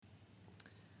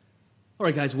All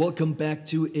right, guys, welcome back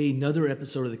to another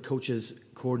episode of the Coach's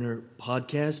Corner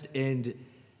podcast. And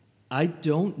I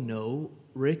don't know,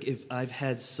 Rick, if I've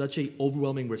had such an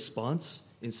overwhelming response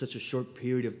in such a short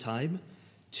period of time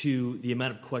to the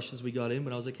amount of questions we got in.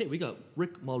 When I was like, hey, we got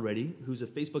Rick Mulready, who's a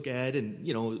Facebook ad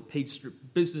and, paid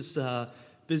business,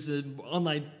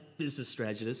 online business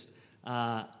strategist.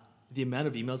 The amount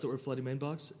of emails that were flooding my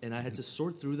inbox, and I had to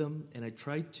sort through them, and I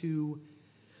tried to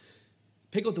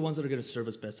pick out the ones that are going to serve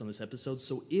us best on this episode.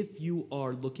 So if you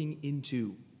are looking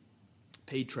into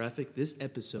paid traffic, this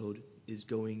episode is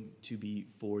going to be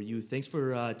for you. Thanks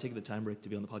for taking the time, Rick, to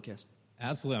be on the podcast.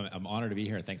 Absolutely. I'm honored to be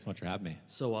here. Thanks so much for having me.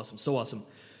 So awesome. So awesome.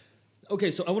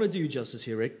 Okay, so I want to do you justice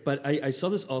here, Rick, but I saw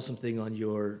this awesome thing on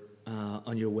your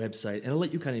website, and I'll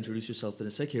let you kind of introduce yourself in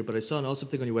a sec here, but I saw an awesome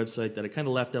thing on your website that I kind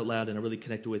of laughed out loud, and I really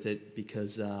connected with it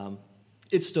because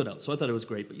it stood out, so I thought it was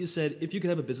great. But you said if you could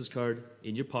have a business card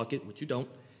in your pocket, which you don't,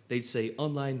 they'd say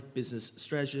online business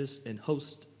strategist and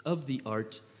host of the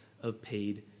Art of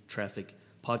Paid Traffic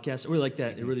podcast. I really like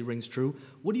that. It really rings true.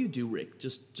 What do you do, Rick?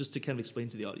 Just to kind of explain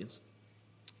to the audience.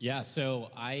 Yeah,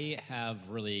 so I have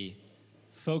really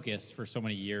focused for so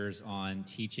many years on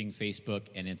teaching Facebook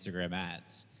and Instagram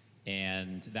ads,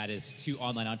 and that is to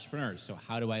online entrepreneurs. So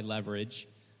how do I leverage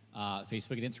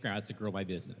Facebook and Instagram ads to grow my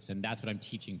business? And that's what I'm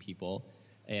teaching people.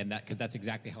 And because that's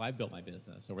exactly how I built my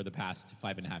business over the past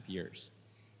 5.5 years.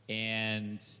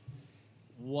 And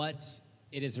what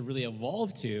it has really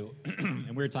evolved to, and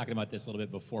we were talking about this a little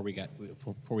bit before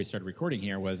we started recording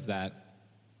here, was that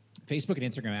Facebook and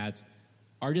Instagram ads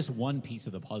are just one piece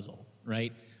of the puzzle,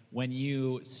 right? When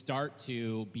you start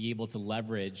to be able to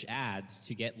leverage ads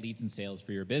to get leads and sales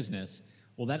for your business,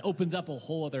 well, that opens up a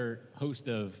whole other host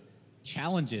of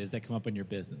challenges that come up in your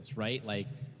business, right? Like,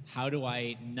 how do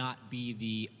I not be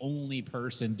the only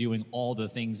person doing all the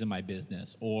things in my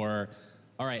business? Or,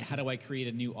 all right, how do I create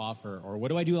a new offer? Or what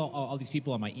do I do all these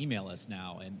people on my email list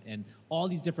now? And all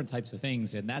these different types of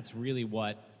things. And that's really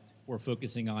what we're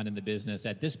focusing on in the business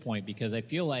at this point, because I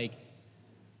feel like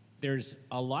there's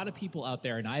a lot of people out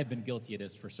there, and I have been guilty of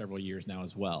this for several years now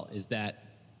as well, is that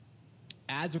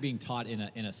ads are being taught in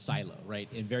a silo, right?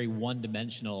 In a very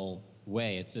one-dimensional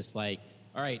way. It's just like,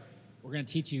 all right, we're going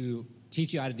to teach you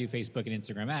how to do Facebook and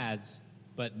Instagram ads,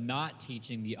 but not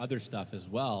teaching the other stuff as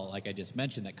well, like I just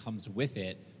mentioned, that comes with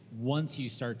it once you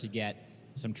start to get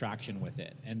some traction with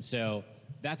it. And so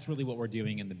that's really what we're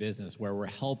doing in the business, where we're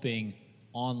helping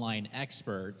online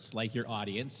experts like your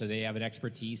audience, so they have an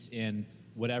expertise in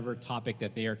whatever topic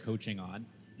that they are coaching on,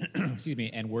 excuse me,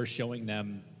 and we're showing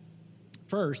them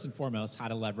first and foremost how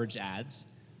to leverage ads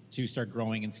to start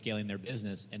growing and scaling their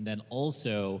business, and then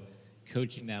also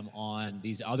coaching them on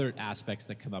these other aspects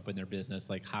that come up in their business,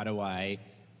 like how do I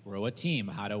grow a team?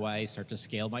 How do I start to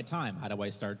scale my time? How do I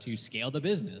start to scale the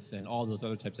business? And all those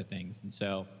other types of things. And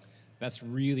so that's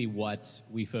really what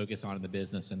we focus on in the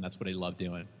business, and that's what I love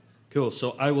doing. Cool.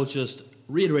 So I will just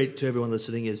reiterate to everyone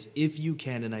listening is if you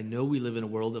can, and I know we live in a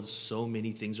world of so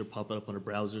many things are popping up on our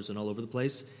browsers and all over the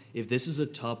place. If this is a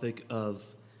topic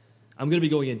of, I'm going to be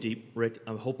going in deep, Rick.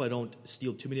 I hope I don't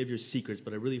steal too many of your secrets,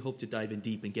 but I really hope to dive in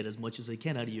deep and get as much as I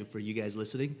can out of you for you guys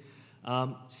listening.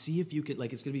 See if you could,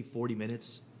 it's going to be 40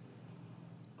 minutes.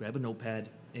 Grab a notepad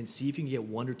and see if you can get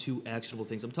one or two actionable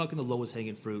things. I'm talking the lowest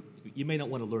hanging fruit. You may not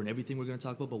want to learn everything we're going to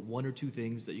talk about, but one or two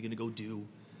things that you're going to go do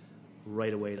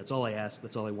right away. That's all I ask.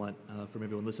 That's all I want from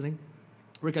everyone listening.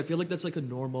 Rick, I feel like that's like a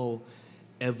normal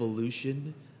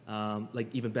evolution. Like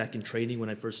even back in training when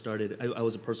I first started, I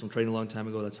was a personal trainer a long time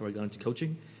ago. That's how I got into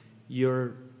coaching.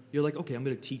 You're like, okay, I'm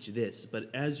going to teach this. But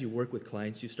as you work with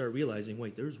clients, you start realizing,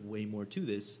 wait, there's way more to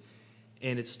this.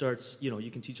 And it starts,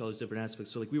 you can teach all these different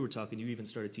aspects. So like we were talking, you even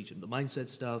started teaching the mindset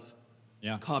stuff,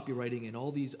 copywriting, and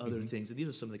all these other things. And these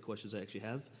are some of the questions I actually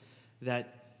have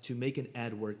that to make an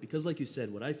ad work, because like you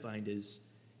said, what I find is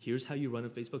here's how you run a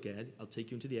Facebook ad. I'll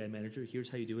take you into the ad manager. Here's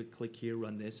how you do it. Click here,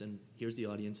 run this, and here's the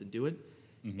audience, and do it.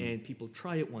 And people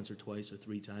try it once or twice or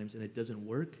 3 times, and it doesn't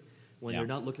work when they're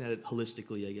not looking at it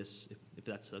holistically, I guess, if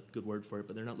that's a good word for it,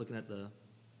 but they're not looking at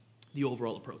the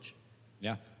overall approach.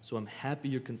 Yeah. So I'm happy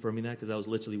you're confirming that, because that was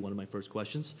literally one of my first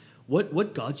questions.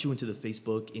 What got you into the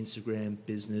Facebook, Instagram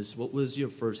business? What was your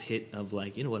first hit of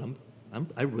like, you know what,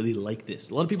 I really like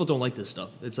this. A lot of people don't like this stuff.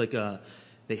 It's like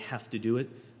they have to do it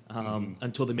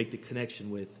until they make the connection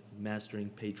with mastering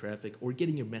paid traffic or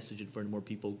getting your message in front of more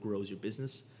people grows your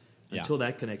business. Until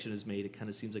that connection is made, it kind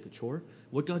of seems like a chore.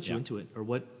 What got you into it, or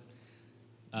what?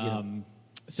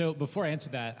 So before I answer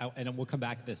that, and we'll come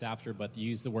back to this after, but you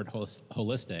use the word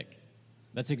holistic.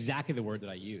 That's exactly the word that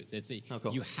I use.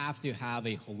 Cool. You have to have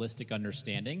a holistic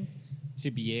understanding to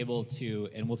be able to,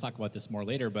 and we'll talk about this more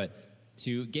later, but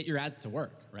to get your ads to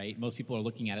work, right? Most people are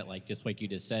looking at it like, just like you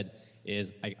just said,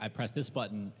 is I press this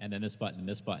button and then this button and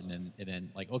this button and then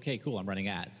like, okay, cool, I'm running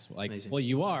ads. Like, Amazing. well,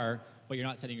 you are, but you're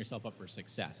not setting yourself up for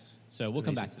success. So we'll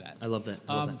come back to that. I love that.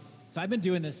 So I've been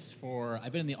doing this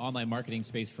I've been in the online marketing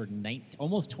space for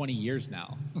almost 20 years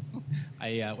now.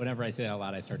 Whenever I say that out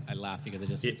loud, I laugh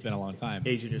because it's been a long time.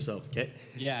 Aging yourself, okay?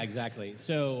 Yeah, exactly.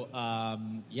 So,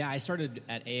 I started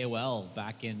at AOL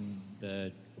back in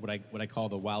what I call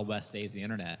the Wild West days of the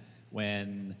internet,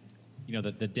 when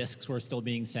the discs were still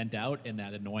being sent out and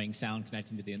that annoying sound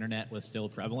connecting to the internet was still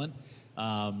prevalent.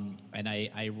 And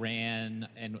I ran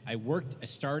and I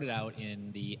started out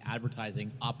in the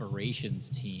advertising operations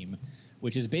team,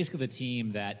 which is basically the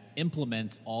team that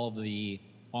implements all of the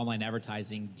online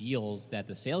advertising deals that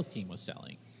the sales team was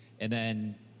selling. And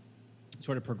then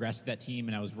sort of progressed that team,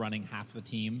 and I was running half of the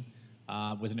team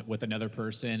with another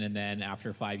person. And then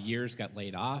after 5 years, got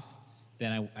laid off.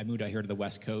 Then I moved out here to the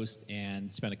West Coast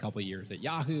and spent a couple of years at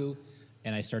Yahoo,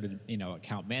 and I started,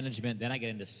 account management. Then I get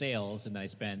into sales, and then I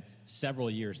spent several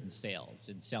years in sales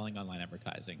and selling online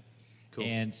advertising. Cool.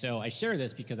 And so I share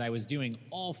this because I was doing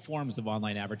all forms of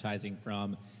online advertising,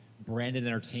 from branded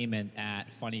entertainment at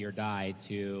Funny or Die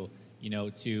to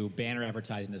banner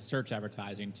advertising to search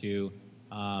advertising to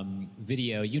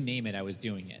video, you name it, I was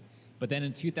doing it. But then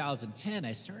in 2010,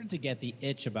 I started to get the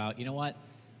itch about,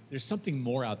 there's something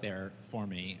more out there for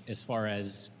me as far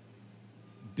as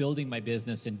building my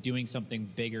business and doing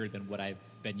something bigger than what I've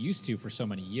been used to for so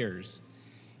many years.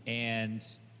 And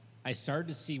I started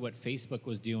to see what Facebook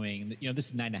was doing. This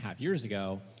is 9.5 years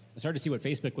ago. I started to see what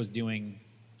Facebook was doing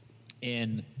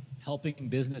in helping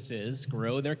businesses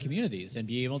grow their communities and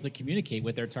be able to communicate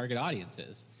with their target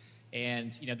audiences.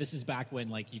 And this is back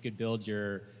when you could build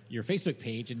your Facebook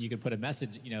page and you could put a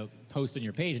message, post on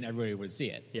your page and everybody would see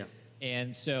it. Yeah.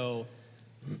 And so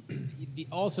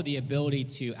also the ability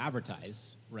to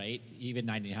advertise, right, even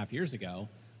 9.5 years ago,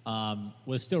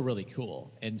 was still really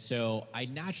cool. And so I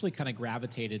naturally kind of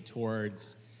gravitated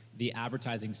towards the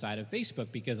advertising side of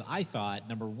Facebook because I thought,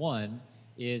 number one,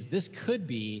 is this could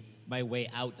be my way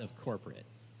out of corporate,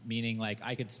 meaning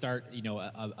I could start,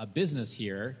 a business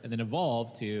here and then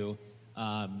evolve to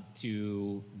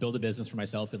build a business for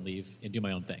myself and leave and do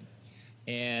my own thing.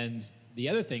 And the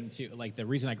other thing too, the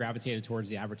reason I gravitated towards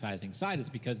the advertising side is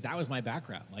because that was my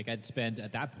background. I'd spent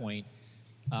at that point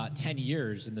 10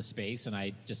 years in the space, and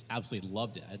I just absolutely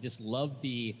loved it. I just loved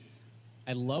the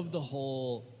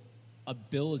whole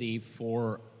ability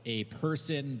for a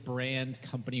person, brand,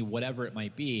 company, whatever it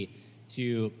might be,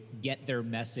 to get their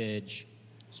message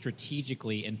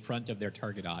strategically in front of their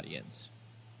target audience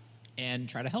and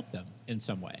try to help them in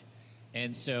some way.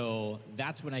 And so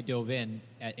that's when I dove in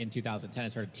 2010. I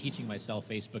started teaching myself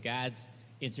Facebook ads.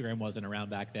 Instagram wasn't around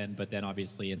back then, but then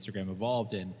obviously Instagram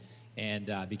evolved and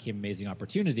became an amazing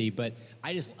opportunity. But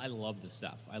I love this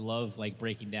stuff. I love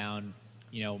breaking down,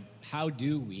 how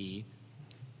do we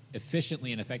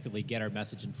efficiently and effectively get our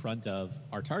message in front of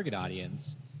our target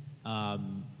audience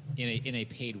in a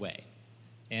paid way.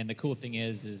 And the cool thing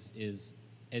is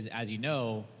as you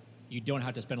don't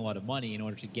have to spend a lot of money in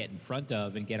order to get in front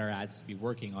of and get our ads to be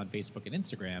working on Facebook and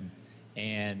Instagram.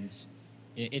 And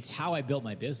it's how I built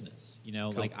my business.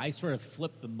 Cool. I sort of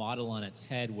flipped the model on its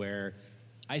head where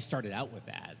I started out with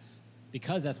ads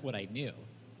because that's what I knew.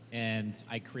 And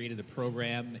I created a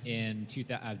program in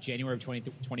January of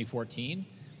 2014.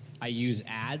 I used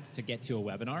ads to get to a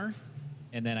webinar,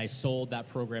 and then I sold that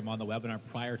program on the webinar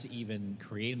prior to even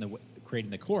creating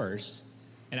the course.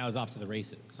 And I was off to the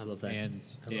races. I love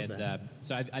that.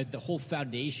 So the whole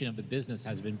foundation of the business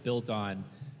has been built on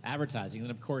advertising. And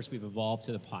of course, we've evolved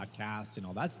to the podcast and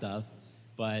all that stuff.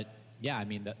 But yeah,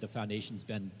 the foundation's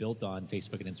been built on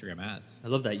Facebook and Instagram ads. I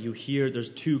love that. There's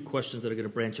two questions that are going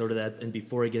to branch out of that. And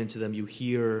before I get into them,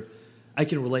 I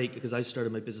can relate because I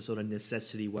started my business out of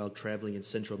necessity while traveling in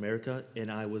Central America.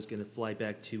 And I was going to fly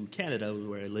back to Canada,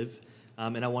 where I live.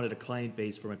 And I wanted a client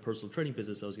base for my personal training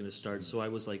business I was going to start. So I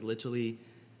was literally,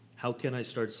 how can I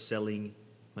start selling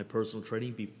my personal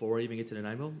training before I even get to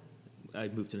Nanaimo? I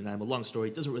moved to Nanaimo. Long story.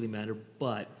 It doesn't really matter.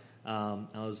 But I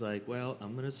was like, well,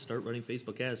 I'm going to start running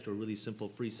Facebook ads to a really simple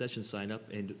free session sign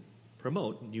up and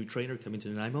promote new trainer coming to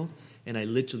Nanaimo. And I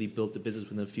literally built the business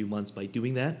within a few months by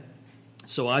doing that.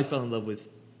 So I fell in love with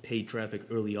paid traffic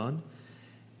early on.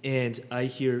 And I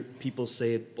hear people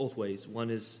say it both ways. One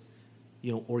is,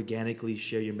 organically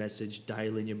share your message,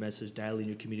 dial in your message, dial in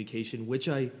your communication, which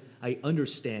I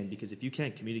understand, because if you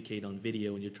can't communicate on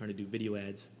video and you're trying to do video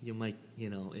ads, you might,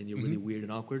 and you're really weird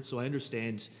and awkward. So I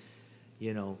understand,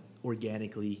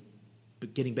 organically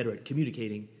getting better at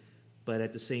communicating, but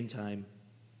at the same time,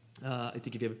 I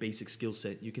think if you have a basic skill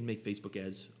set, you can make Facebook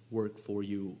ads work for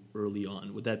you early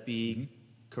on. Would that be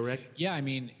correct? Yeah, I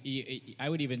mean, I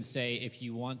would even say if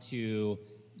you want to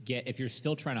if you're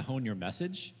still trying to hone your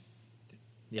message,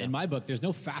 in my book, there's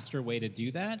no faster way to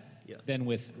do that than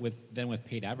with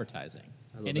paid advertising.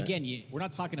 And again, we're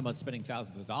not talking about spending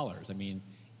thousands of dollars. I mean,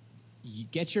 you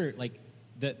get your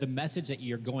the message that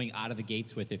you're going out of the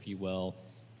gates with, if you will,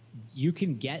 you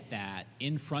can get that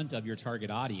in front of your target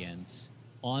audience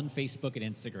on Facebook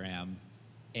and Instagram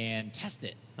and test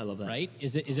it. I love that. Right?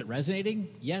 Is it resonating?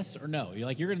 Yes or no?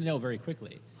 You're going to know very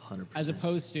quickly. 100%. As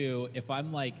opposed to if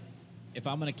I'm going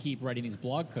to keep writing these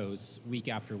blog posts week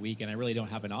after week and I really don't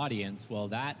have an audience, well,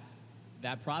 that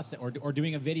process, or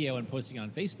doing a video and posting it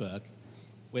on Facebook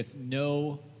with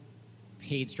no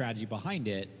paid strategy behind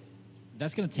it,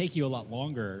 that's going to take you a lot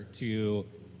longer to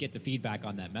get the feedback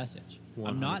on that message. 100%.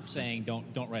 I'm not saying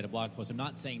don't write a blog post. I'm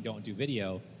not saying don't do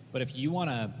video. But if you want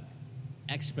to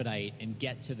expedite and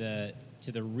get to the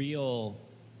real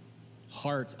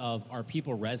heart of, are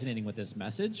people resonating with this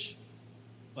message?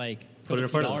 Like put it in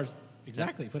front of them.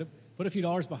 Exactly. Put a few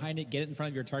dollars behind it. Get it in front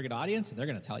of your target audience, and they're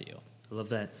going to tell you. I love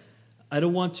that. I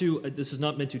don't want to. This is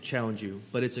not meant to challenge you,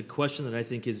 but it's a question that I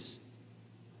think is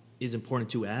important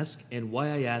to ask, and why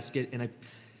I ask it. And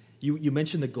you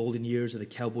mentioned the golden years or the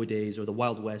cowboy days or the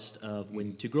Wild West of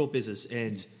when to grow a business,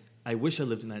 and I wish I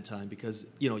lived in that time because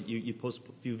you post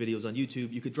a few videos on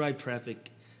YouTube, you could drive traffic.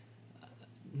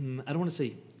 I don't want to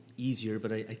say easier,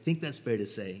 but I think that's fair to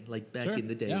say. Like back in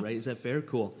the day, right? Is that fair?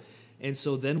 Cool. And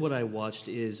so then what I watched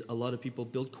is a lot of people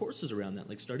build courses around that,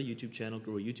 like start a YouTube channel,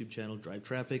 grow a YouTube channel, drive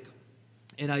traffic.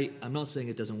 And I'm not saying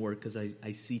it doesn't work because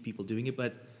I see people doing it,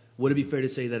 but would it be fair to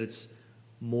say that it's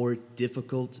more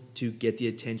difficult to get the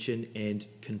attention and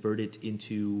convert it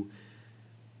into,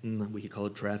 we could call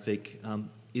it traffic?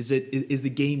 Is the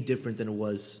game different than it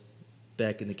was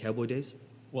back in the cowboy days?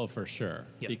 Well, for sure,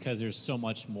 because there's so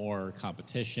much more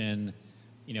competition.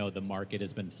 The market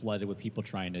has been flooded with people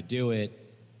trying to do it.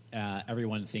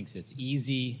 Everyone thinks it's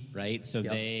easy, right? So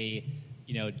they,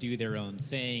 do their own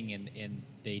thing, and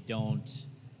they don't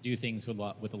do things with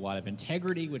a lot of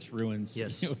integrity, which ruins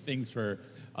things for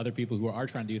other people who are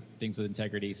trying to do things with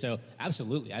integrity. So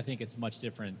absolutely, I think it's much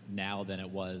different now than it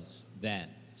was then.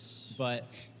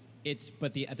 But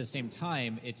at the same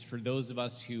time, it's for those of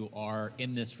us who are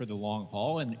in this for the long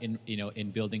haul and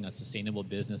in building a sustainable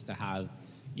business to have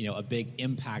a big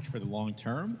impact for the long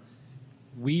term.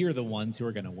 We are the ones who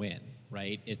are going to win,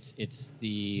 right?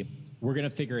 We're going to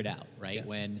figure it out, right? Yeah.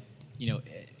 When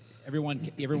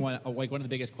everyone like one of the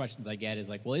biggest questions I get is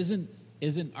like, well,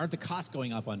 aren't the costs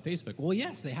going up on Facebook? Well,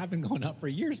 yes, they have been going up for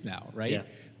years now, right? Yeah.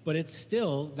 But it's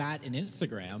still that in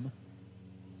Instagram,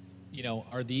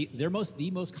 are the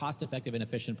most cost-effective and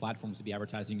efficient platforms to be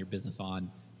advertising your business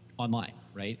online,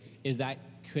 right?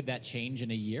 Could that change in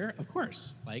a year? Of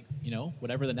course. Like,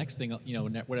 whatever the next thing,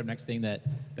 whatever next thing that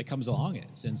comes along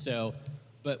is. And so,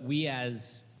 but we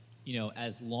as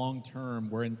long-term,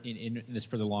 we're in this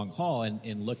for the long haul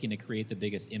and looking to create the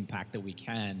biggest impact that we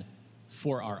can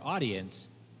for our audience.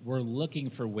 We're looking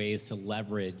for ways to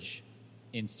leverage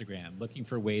Instagram, looking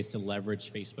for ways to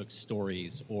leverage Facebook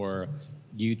stories or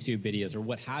YouTube videos or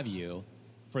what have you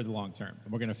for the long term.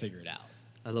 And we're going to figure it out.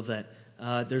 I love that.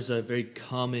 There's a very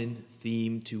common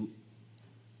theme to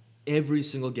every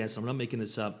single guest, I'm not making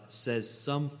this up, says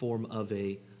some form of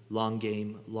a long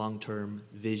game, long-term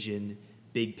vision,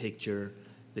 big picture,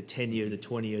 the 10-year, the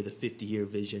 20-year, the 50-year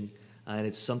vision. And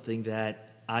it's something that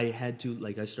I had to,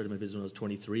 like I started my business when I was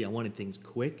 23. I wanted things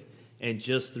quick. And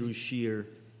just through sheer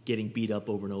getting beat up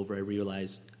over and over, I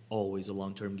realized always a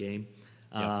long-term game.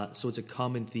 So it's a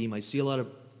common theme. I see a lot of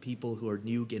people who are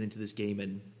new get into this game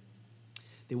and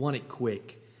they want it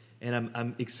quick. And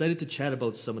I'm excited to chat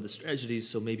about some of the strategies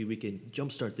so maybe we can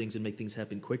jumpstart things and make things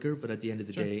happen quicker. But at the end of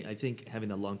the day, I think having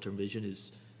that long-term vision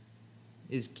is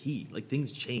key. Like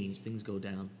things change, things go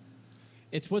down.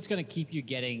 It's what's going to keep you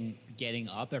getting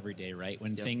up every day, right?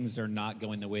 When things are not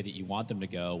going the way that you want them to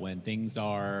go, when things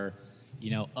are,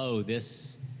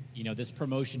 this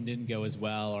promotion didn't go as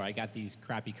well, or I got these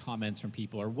crappy comments from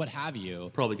people, or what have you.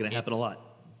 Probably going to happen a lot.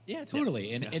 Yeah,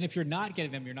 totally. And if you're not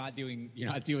getting them, you're not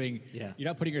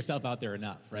putting yourself out there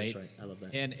enough, right? That's right. I love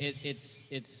that. And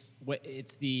it's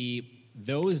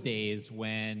those days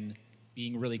when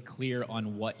being really clear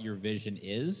on what your vision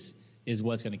is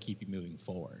what's going to keep you moving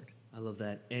forward. I love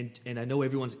that. And I know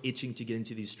everyone's itching to get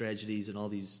into these strategies and all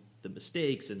the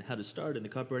mistakes and how to start and the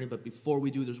copywriting, but before we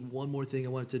do, there's one more thing I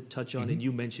wanted to touch on, and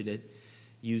you mentioned it.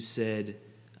 You said,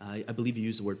 I believe you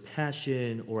used the word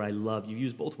passion or I love. You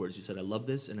used both words. You said, I love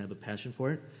this and I have a passion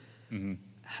for it. Mm-hmm.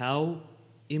 How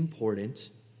important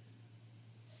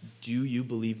do you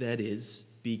believe that is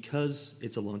because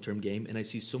it's a long-term game, and I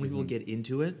see so many people get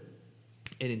into it,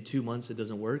 and in 2 months it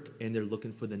doesn't work, and they're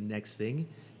looking for the next thing.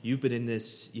 You've been in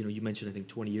this, you mentioned, I think,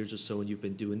 20 years or so, and you've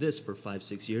been doing this for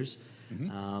 5-6 years.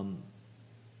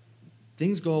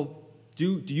 Things go,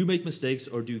 do you make mistakes,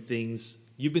 or do things,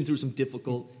 you've been through some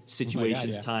difficult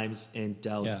situations, times, and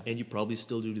doubt, and you probably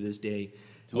still do to this day.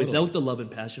 Totally. Without the love and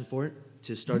passion for it,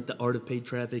 to start the art of paid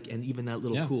traffic and even that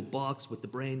little cool box with the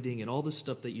branding and all the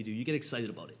stuff that you do, you get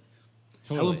excited about it.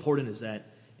 Totally. How important is that?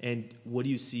 And what do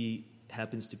you see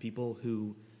happens to people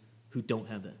who don't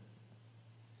have that?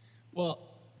 Well,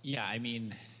 yeah, I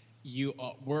mean,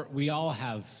 we all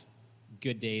have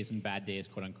good days and bad days,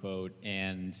 quote unquote,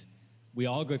 and we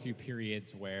all go through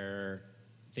periods where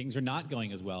things are not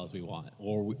going as well as we want,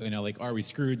 or we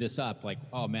screwed this up. Like,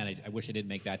 oh man, I wish I didn't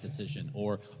make that decision,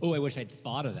 or I wish I'd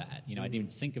thought of that. I didn't even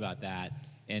think about that,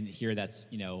 and here that's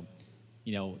come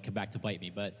back to bite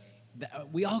me. But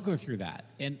we all go through that,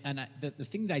 and the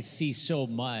thing that I see so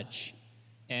much,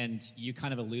 and you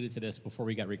kind of alluded to this before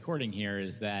we got recording here,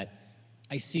 is that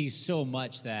I see so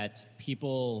much that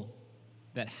people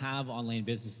that have online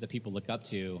businesses that people look up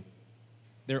to,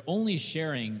 they're only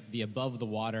sharing the above the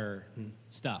water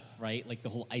stuff, right? Like the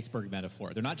whole iceberg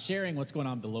metaphor. They're not sharing what's going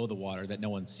on below the water that no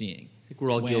one's seeing. I think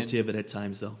we're all guilty of it at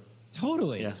times, though.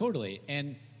 Totally.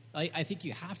 And I think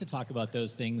you have to talk about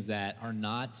those things that are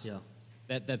not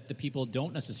that the people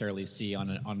don't necessarily see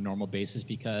on a normal basis,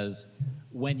 because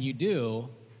when you do,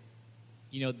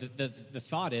 the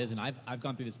thought is, and I've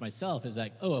gone through this myself, is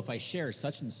like, if I share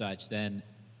such and such, then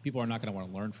people are not going to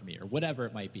want to learn from me, or whatever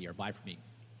it might be, or buy from me.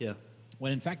 Yeah.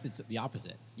 When in fact it's the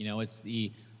opposite. It's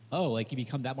you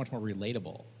become that much more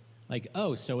relatable. Like,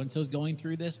 so-and-so's going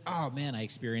through this. Oh man, I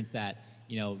experienced that,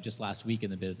 just last week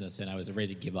in the business, and I was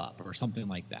ready to give up, or something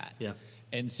like that. Yeah.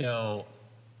 And so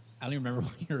I don't even remember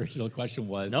what your original question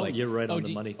was. No, you're right on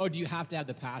the money. Do you have to have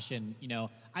the passion?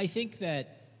 I think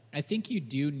you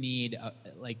do need a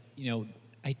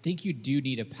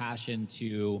passion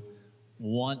to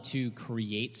want to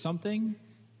create something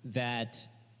that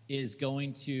is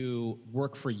going to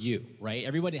work for you, right?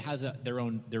 Everybody has their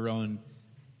own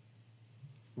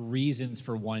reasons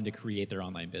for wanting to create their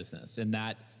online business, and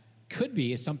that could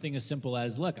be something as simple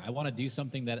as, look, I want to do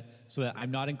something so that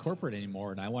I'm not in corporate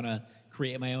anymore, and I want to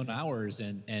create my own hours,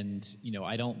 and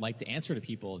I don't like to answer to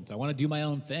people, and so I want to do my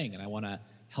own thing, and I want to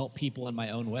help people in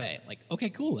my own way. Like, okay,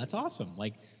 cool, that's awesome.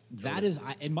 Like, that is,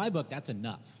 in my book, that's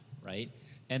enough, right?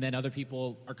 And then other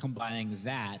people are combining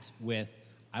that with,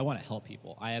 I want to help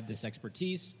people. I have this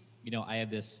expertise. I have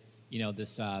this,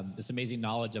 this amazing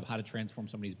knowledge of how to transform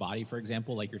somebody's body, for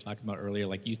example, like you're talking about earlier,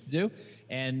 like you used to do.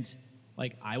 And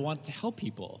like, I want to help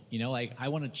people. Like, I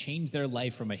want to change their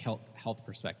life from a health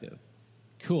perspective.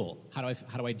 Cool. How do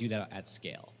I do that at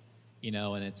scale?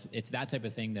 And it's that type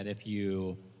of thing that I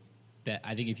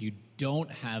think if you don't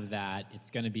have that,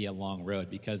 it's going to be a long road,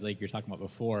 because like you're talking about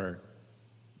before,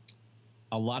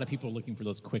 a lot of people are looking for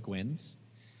those quick wins.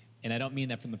 And I don't mean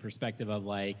that from the perspective of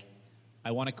like, I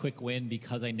want a quick win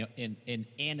because I know, and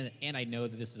I know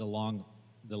that this is the long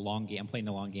game. I'm playing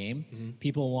the long game. Mm-hmm.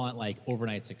 People want like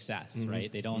overnight success,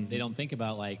 right? They don't think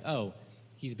about like,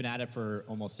 he's been at it for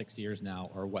almost 6 years now,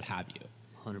 or what have you.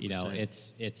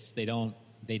 100%.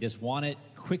 They just want it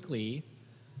quickly,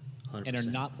 100%. And are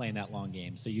not playing that long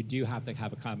game. So you do have to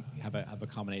have a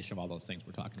combination of all those things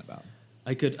we're talking about.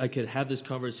 I could have this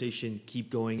conversation keep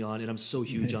going on, and I'm so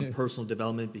huge on personal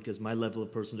development, because my level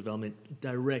of personal development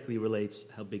directly relates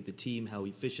how big the team, how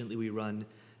efficiently we run.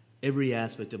 Every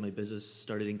aspect of my business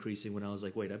started increasing when I was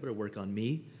like, wait, I better work on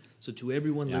me. So to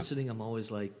everyone listening, I'm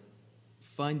always like,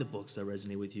 find the books that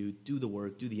resonate with you, do the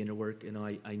work, do the inner work. And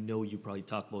I know you probably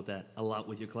talk about that a lot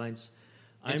with your clients.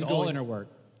 It's all inner work.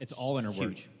 It's all inner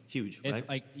work. Huge, right? It's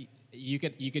like you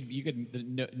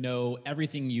could know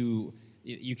everything you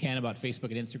can about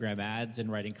Facebook and Instagram ads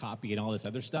and writing copy and all this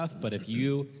other stuff, but if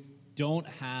you're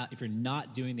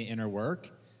not doing the inner work,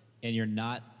 and you're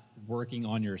not working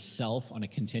on yourself on a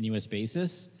continuous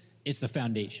basis, it's the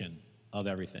foundation of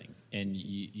everything, and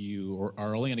you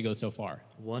are only going to go so far.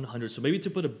 100. So maybe to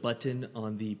put a button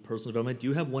on the personal development, do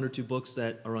you have one or two books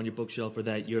that are on your bookshelf, or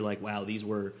that you're like, wow, these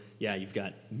were, you've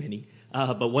got many,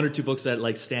 but one or two books that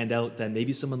like stand out, that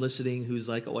maybe someone listening who's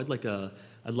like, I'd like a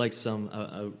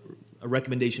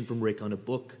recommendation from Rick on a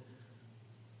book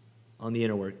on the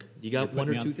inner work. You got one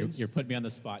or two things? You're putting me on the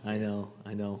spot here.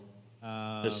 I know.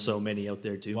 There's so many out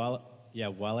there too.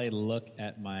 While I look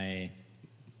at my...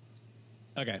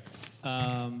 Okay.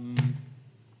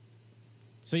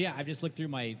 So I've just looked through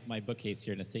my bookcase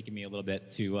here, and it's taken me a little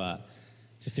bit to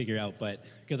figure out, but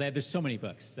because there's so many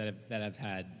books that have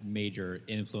had major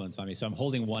influence on me. So I'm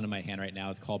holding one in my hand right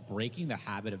now. It's called Breaking the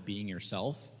Habit of Being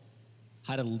Yourself: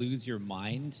 How to Lose Your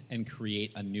Mind and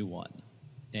Create a New One.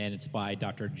 And it's by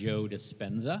Dr. Joe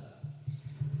Dispenza.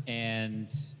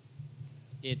 And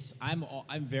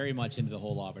I'm very much into the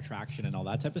whole law of attraction and all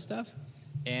that type of stuff.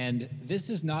 And this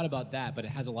is not about that, but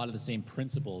it has a lot of the same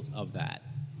principles of that.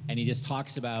 And he just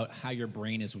talks about how your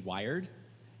brain is wired.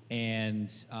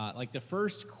 And like the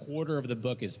first quarter of the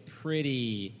book is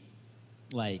pretty,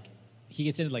 like, he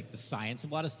gets into like the science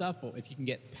of a lot of stuff. But if you can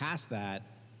get past that,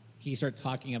 he starts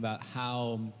talking about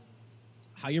how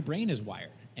your brain is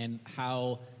wired and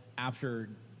how after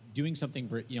doing something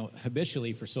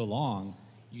habitually for so long,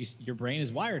 your brain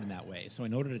is wired in that way. So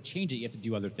in order to change it, you have to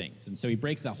do other things. And so he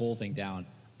breaks that whole thing down.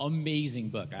 Amazing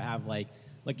book. I have like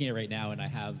looking at it right now, and I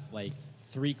have like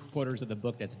 3/4 of the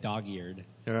book that's dog-eared.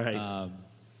 All right.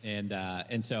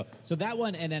 And so that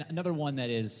one, and then another one that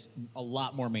is a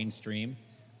lot more mainstream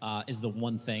is The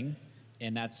One Thing,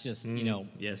 and that's just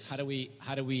yes. how do we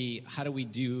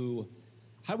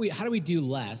do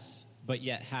less, but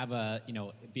yet have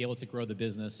be able to grow the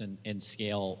business and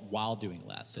scale while doing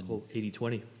less. And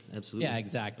 80-20. Absolutely. Yeah,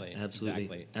 exactly.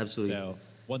 Absolutely. So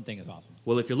One Thing is awesome.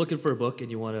 Well, if you're looking for a book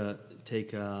and you want to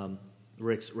take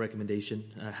Rick's recommendation,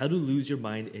 How to Lose Your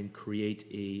Mind and Create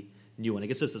a New One. I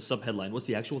guess that's the subheadline. What's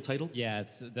the actual title? Yeah,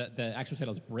 it's the actual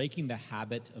title is Breaking the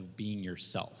Habit of Being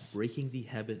Yourself. Breaking the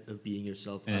Habit of Being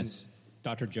Yourself. And it's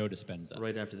Dr. Joe Dispenza.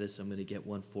 Right after this, I'm going to get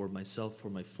one for myself for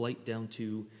my flight down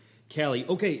to Cali.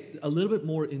 Okay, a little bit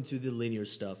more into the linear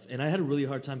stuff. And I had a really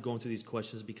hard time going through these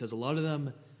questions because a lot of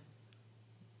them,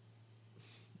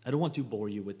 I don't want to bore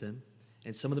you with them.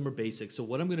 And some of them are basic. So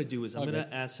what I'm going to do is I'm going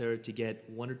to ask Sarah to get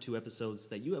 1 or 2 episodes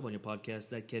that you have on your podcast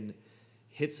that can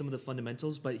hit some of the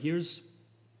fundamentals. But here's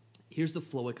the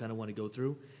flow I kind of want to go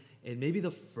through. And maybe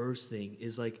the first thing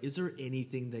is like, is there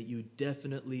anything that you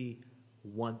definitely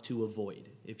want to avoid?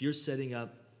 If you're setting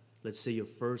up, let's say your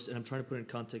first, and I'm trying to put it in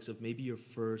context of maybe your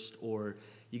first, or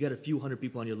you got a few hundred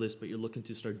people on your list, but you're looking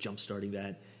to start jump-starting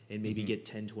that and maybe get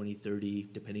 10, 20, 30,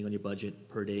 depending on your budget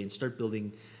per day, and start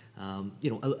building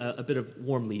a bit of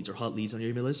warm leads or hot leads on your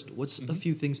email list. What's a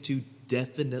few things to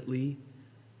definitely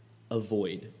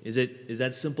avoid? Is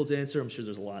that simple to answer? I'm sure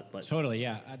there's a lot, but totally,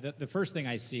 yeah. The first thing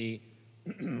I see,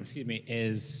 excuse me,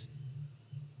 is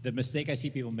the mistake I see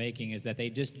people making is that they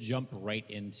just jump right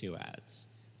into ads.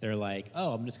 They're like,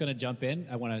 oh, I'm just going to jump in.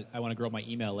 I want to grow my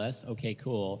email list. Okay,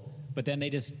 cool. But then they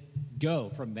just go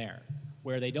from there,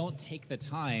 where they don't take the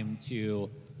time to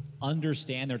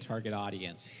understand their target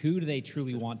audience. Who do they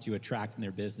truly want to attract in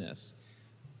their business?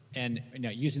 And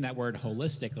using that word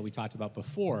holistic that we talked about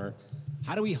before,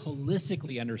 how do we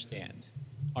holistically understand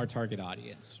our target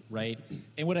audience, right?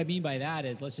 And what I mean by that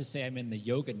is, let's just say I'm in the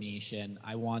yoga niche and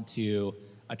I want to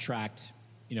attract,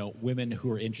 women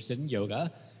who are interested in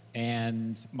yoga.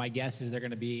 And my guess is they're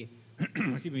going to be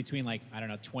between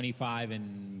 25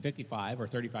 and 55 or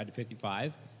 35 to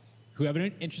 55 who have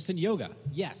an interest in yoga.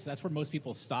 Yes, that's where most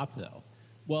people stop though.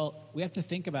 Well, we have to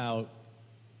think about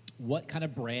what kind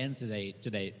of brands do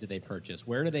they purchase?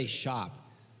 Where do they shop?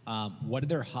 What are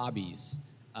their hobbies?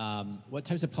 What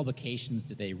types of publications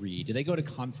do they read? Do they go to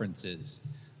conferences?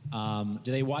 Do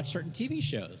they watch certain TV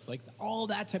shows? Like all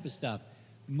that type of stuff.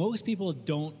 Most people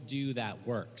don't do that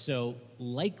work. So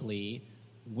likely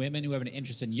women who have an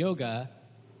interest in yoga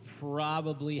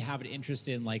probably have an interest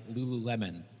in like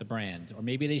Lululemon, the brand, or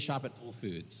maybe they shop at Whole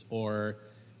Foods, or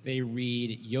they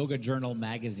read Yoga Journal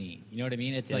magazine. You know what I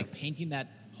mean? It's like painting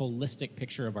that holistic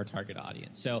picture of our target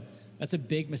audience. So that's a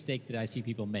big mistake that I see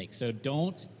people make. So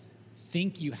don't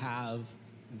think you have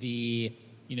the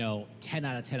 10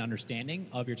 out of 10 understanding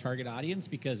of your target audience,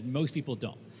 because most people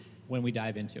don't when we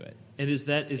dive into it. And is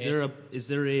there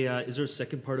a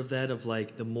second part of that, of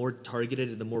like the more targeted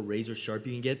and the more razor sharp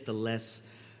you can get, the less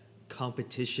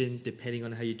competition depending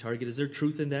on how you target? Is there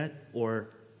truth in that?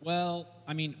 Or well,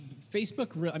 I mean,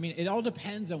 Facebook. It all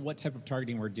depends on what type of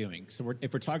targeting we're doing. So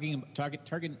if we're talking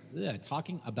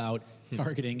about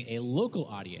targeting a local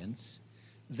audience,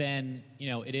 then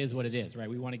it is what it is, right?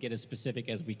 We want to get as specific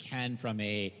as we can from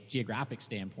a geographic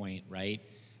standpoint, right?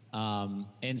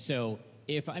 And so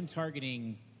if I'm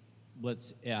targeting,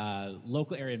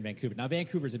 local area in Vancouver. Now,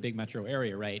 Vancouver is a big metro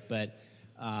area, right? But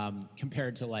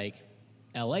compared to like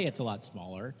LA, it's a lot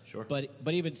smaller. Sure.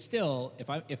 But even still, if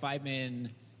I'm in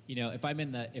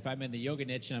the yoga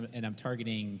niche and I'm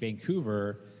targeting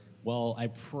Vancouver, well, I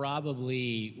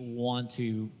probably want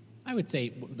to. I would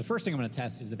say the first thing I'm going to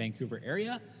test is the Vancouver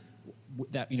area,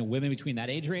 that women between that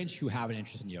age range who have an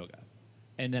interest in yoga,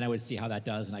 and then I would see how that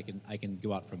does, and I can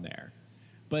go out from there.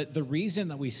 But the reason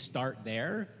that we start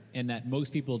there and that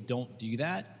most people don't do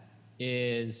that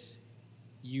is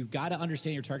you've got to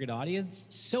understand your target audience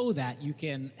so that you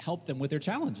can help them with their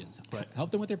challenges, right.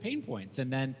 help them with their pain points.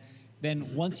 And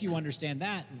then once you understand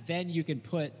that, then you can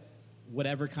put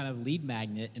whatever kind of lead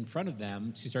magnet in front of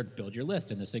them to start to build your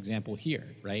list in this example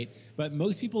here, right? But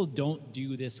most people don't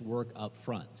do this work up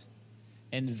front.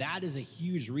 And that is a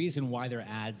huge reason why their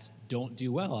ads don't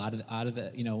do well out of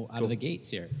the gates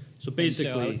here. So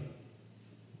basically,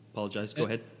 apologize. Go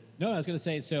ahead. No, I was going to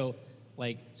say so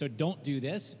don't do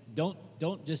this.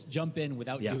 Don't just jump in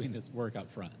without doing this work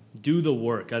up front. Do the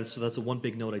work. So that's the one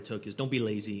big note I took is don't be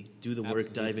lazy. Do the work.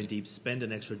 Absolutely. Dive in deep. Spend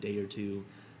an extra day or two.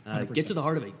 100%. Get to the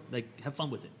heart of it. Have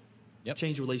fun with it. Yep.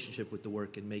 Change your relationship with the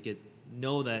work and make it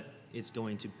know that it's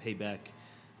going to pay back.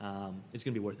 It's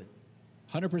going to be worth it.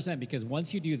 100%, because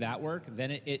once you do that work,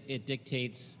 then it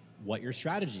dictates what your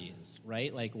strategy is,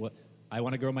 right? Like, what I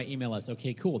want to grow my email list.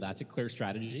 Okay, cool. That's a clear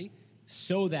strategy,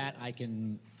 so that I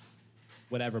can,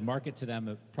 market to them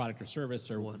a product or service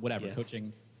or whatever,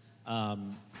 coaching.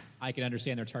 I can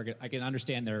understand their target. I can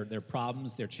understand their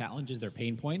problems, their challenges, their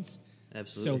pain points.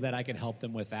 Absolutely. So that I can help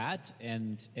them with that,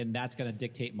 and that's going to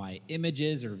dictate my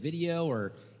images or video,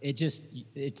 or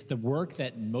it's the work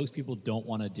that most people don't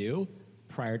want to do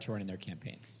prior to running their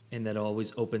campaigns. And that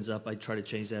always opens up. I try to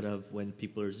change that of when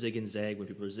people are zig and zag, when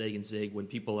people are zag and zig, when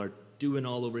people are doing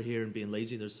all over here and being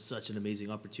lazy. There's such an amazing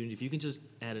opportunity. If you can just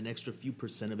add an extra few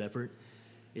 % of effort,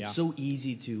 it's so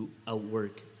easy to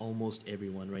outwork almost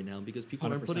everyone right now because people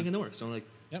 100%. aren't putting in the work. So I'm like,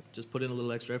 just put in a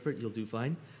little extra effort, you'll do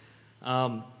fine.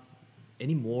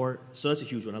 Any more? So that's a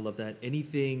huge one. I love that.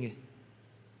 Anything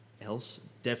else?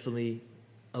 Definitely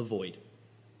avoid,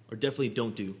 or definitely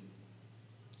don't do.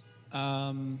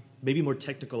 Maybe more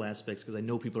technical aspects, because I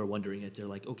know people are wondering it. They're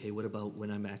like, okay, what about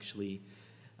when I'm actually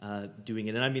doing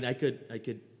it? And I mean, I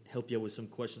could help you with some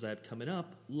questions I have coming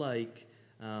up, like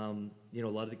a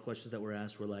lot of the questions that were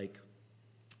asked were like,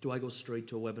 do I go straight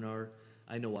to a webinar?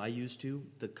 I know I used to.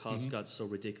 The cost got so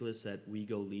ridiculous that we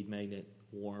go lead magnet,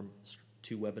 warm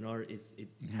to webinar. It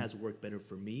has worked better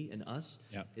for me and us.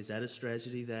 Yep. Is that a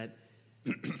strategy that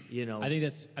I think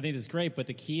that's great, but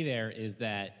the key there is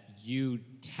that you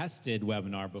tested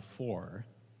webinar before,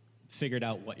 figured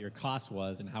out what your cost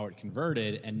was and how it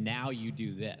converted, and now you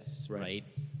do this, right?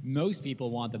 Most people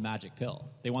want the magic pill.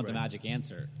 They want the magic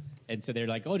answer. And so they're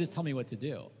like, oh, just tell me what to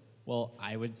do. Well,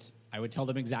 I would tell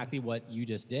them exactly what you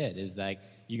just did, is like,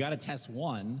 you got to test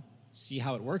one, see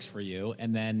how it works for you,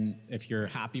 and then if you're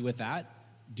happy with that,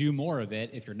 do more of it.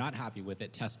 If you're not happy with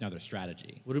it, test another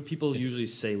strategy. What do people usually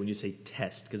say when you say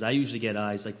test? Because I usually get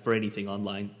eyes, like for anything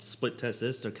online, split test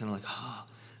this, they're kind of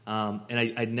like, and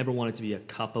I never want it to be a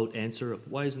cop-out answer of,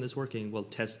 why isn't this working? Well,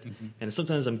 test. And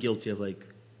sometimes I'm guilty of like,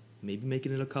 maybe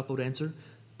making it a cop-out answer.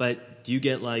 But do you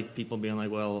get like people being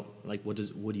like, well, like what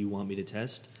do you want me to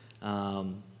test?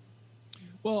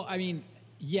 Well, I mean,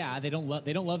 yeah, they don't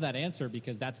love that answer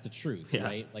because that's the truth,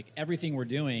 right? Like everything we're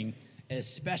doing,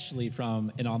 especially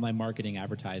from an online marketing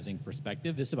advertising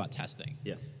perspective, this is about testing.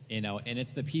 Yeah. And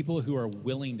it's the people who are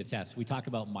willing to test. We talked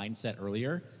about mindset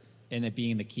earlier and it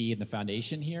being the key and the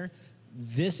foundation here.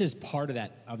 This is part of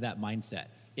that mindset.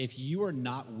 If you are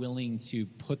not willing to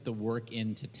put the work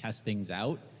in to test things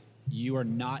out, you are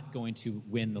not going to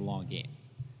win the long game.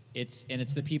 It's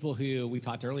the people who we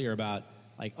talked earlier about,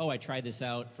 like, oh, I tried this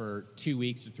out for 2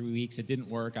 weeks or 3 weeks, it didn't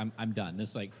work, I'm done.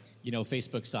 This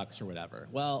Facebook sucks or whatever.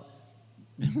 Well,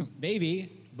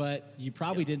 maybe, but you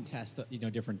probably didn't test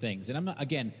different things. And I'm not,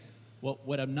 again,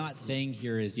 what I'm not saying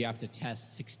here is you have to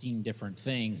test 16 different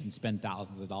things and spend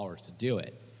thousands of dollars to do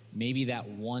it. Maybe that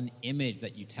one image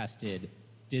that you tested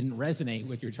didn't resonate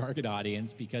with your target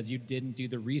audience because you didn't do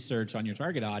the research on your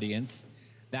target audience,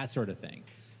 that sort of thing.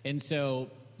 And so,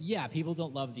 yeah, people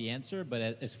don't love the answer, but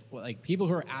it's like people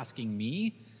who are asking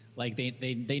me, like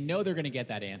they know they're going to get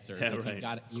that answer. Yeah, like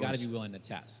right. You got to be willing to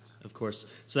test. Of course.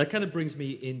 So that kind of brings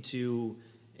me into,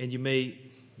 and you may,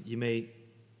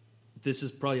 this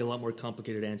is probably a lot more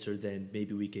complicated answer than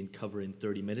maybe we can cover in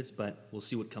 30 minutes, but we'll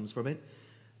see what comes from it.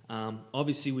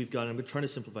 Obviously, we've got, I'm trying to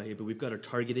simplify here, but we've got our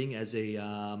targeting as a,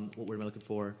 what we're looking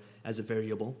for as a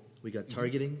variable. We got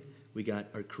targeting, we got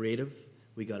our creative,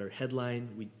 we got our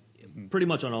headline, pretty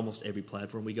much on almost every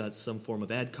platform. We got some form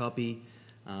of ad copy,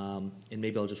 and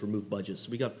maybe I'll just remove budgets.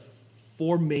 So we got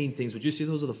 4 main things. Would you say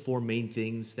those are the 4 main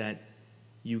things that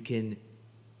you can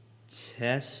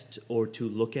test or to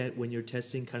look at when you're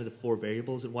testing, kind of the 4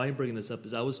 variables? And why I'm bringing this up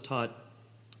is I was taught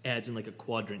ads in like a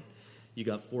quadrant. You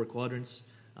got 4 quadrants,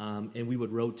 and we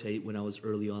would rotate when I was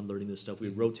early on learning this stuff. We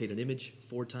would rotate an image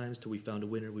 4 times till we found a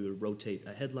winner. We would rotate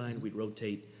a headline. We'd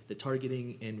rotate the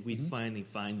targeting, and we'd finally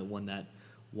find the one that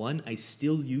One, I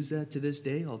still use that to this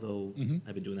day, although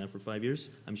I've been doing that for 5 years.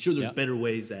 I'm sure there's Yep. better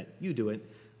ways that you do it.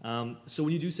 So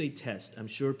when you do say test, I'm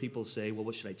sure people say, well,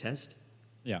 what should I test?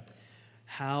 Yeah.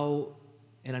 How,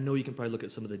 and I know you can probably look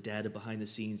at some of the data behind the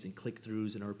scenes and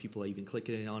click-throughs, and are people even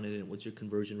clicking on it, and what's your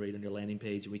conversion rate on your landing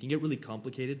page? And we can get really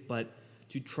complicated, but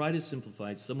to try to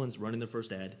simplify, someone's running their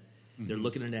first ad, they're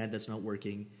looking at an ad that's not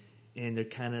working, and they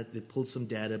pulled some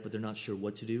data, but they're not sure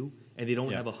what to do, and they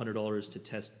don't have $100 to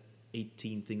test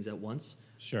 18 things at once.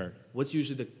 Sure. What's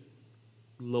usually the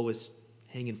lowest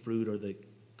hanging fruit or the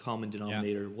common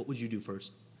denominator? What would you do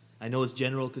first? I know it's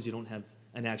general because you don't have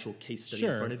an actual case study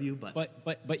in front of you,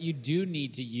 but you do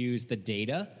need to use the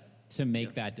data to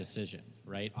make that decision,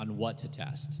 right, on what to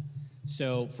test.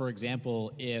 So, for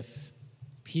example, if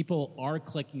people are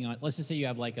clicking on, let's just say you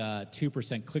have like a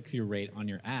 2% click-through rate on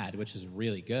your ad, which is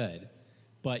really good,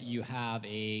 but you have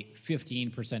a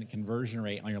 15% conversion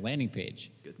rate on your landing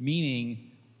page,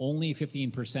 meaning only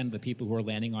 15% of the people who are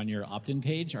landing on your opt-in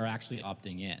page are actually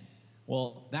opting in.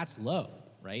 Well, that's low,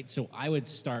 right? So I would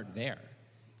start there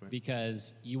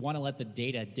because you want to let the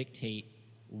data dictate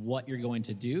what you're going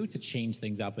to do to change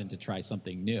things up and to try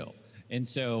something new. And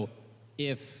so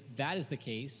if that is the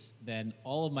case, then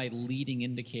all of my leading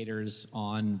indicators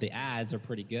on the ads are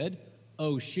pretty good.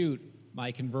 Oh, shoot,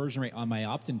 my conversion rate on my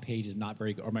opt-in page is not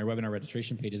very good, or my webinar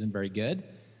registration page isn't very good.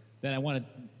 Then I want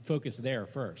to focus there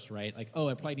first, right? Like, oh,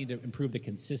 I probably need to improve the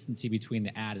consistency between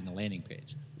the ad and the landing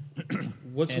page.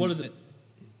 What's one of the...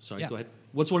 Sorry, go ahead.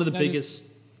 What's one of the biggest...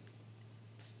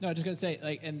 No, I was just gonna say,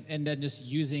 like, and then just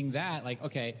using that, like,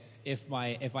 okay, if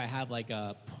I have like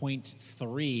a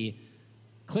 0.3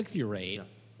 click-through rate,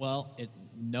 well,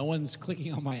 no one's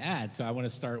clicking on my ad, so I want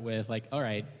to start with like, all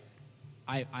right,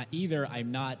 either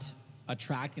I'm not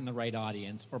attracting the right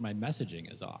audience or my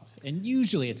messaging is off, and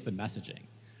usually it's the messaging,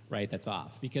 right, that's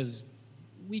off, because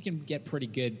we can get pretty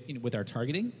good with our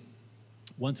targeting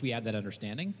once we have that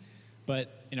understanding.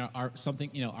 But our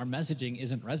messaging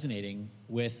isn't resonating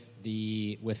with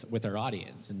our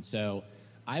audience, and so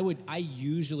I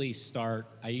usually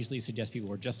suggest people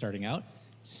who are just starting out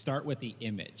start with the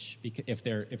image, because if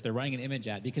they're running an image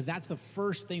ad, because that's the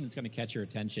first thing that's going to catch your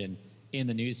attention in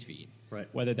the newsfeed, right?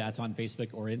 Whether that's on Facebook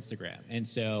or Instagram. And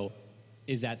so,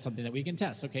 is that something that we can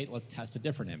test? Okay, let's test a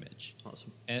different image.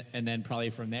 Awesome. And then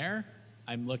probably from there,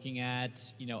 I'm looking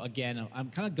at again, I'm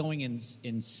kind of going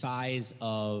in size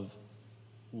of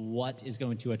what is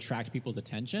going to attract people's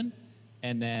attention,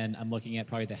 and then I'm looking at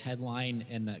probably the headline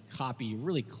and the copy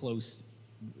really close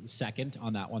second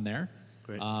on that one there.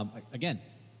 Great. Again,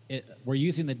 we're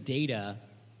using the data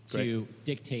to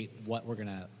dictate what we're going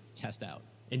to test out.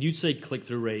 And you'd say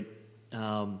click-through rate.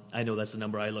 I know that's the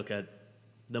number I look at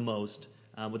the most.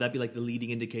 Would that be like the leading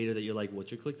indicator that you're like, what's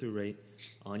your click-through rate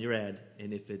on your ad?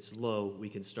 And if it's low, we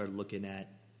can start looking at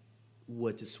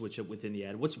what to switch up within the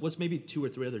ad. What's maybe 2 or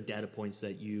 3 other data points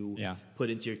that you put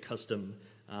into your custom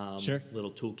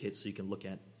little toolkit so you can look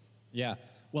at? Yeah.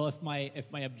 Well, if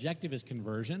my objective is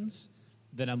conversions,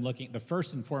 then I'm looking, the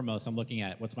first and foremost, I'm looking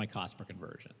at what's my cost per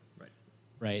conversion.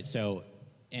 Right. So,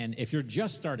 and if you're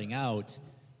just starting out,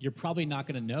 you're probably not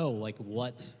going to know like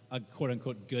what a quote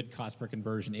unquote good cost per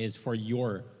conversion is for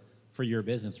your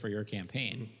business, for your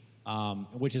campaign.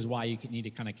 Which is why you need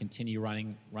to kind of continue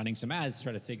running some ads to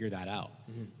try to figure that out.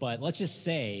 But let's just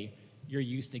say you're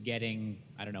used to getting,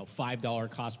 I don't know, $5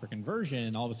 cost per conversion,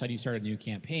 and all of a sudden you start a new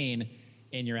campaign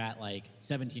and you're at like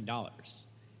 $17.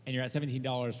 And you're at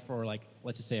 $17 for like,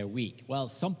 let's just say a week. Well,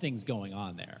 something's going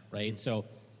on there, right? So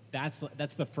that's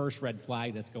the first red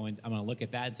flag I'm going to look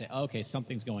at that and say, oh, okay,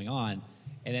 something's going on.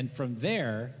 And then from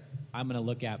there, I'm going to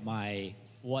look at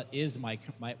what is my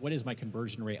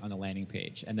conversion rate on the landing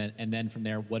page, and then from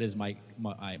there, what is my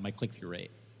click-through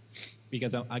rate?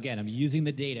 Because I'm using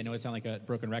the data. I know I sound like a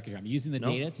broken record here. I'm using the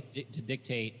data to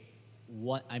dictate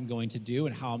what I'm going to do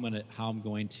and how I'm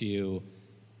going to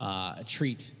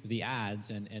treat the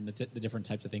ads and the different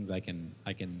types of things I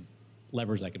can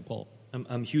levers I can pull.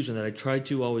 I'm huge on that. I try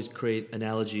to always create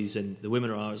analogies, and the women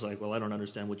are always like, well, I don't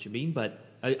understand what you mean, but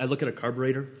I look at a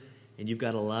carburetor, and you've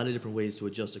got a lot of different ways to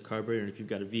adjust a carburetor, and if you've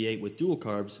got a V8 with dual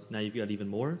carbs, now you've got even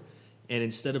more. And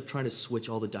instead of trying to switch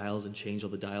all the dials and change all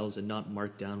the dials and not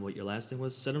mark down what your last thing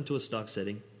was, set them to a stock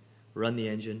setting, run the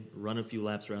engine, run a few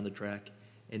laps around the track,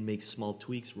 and make small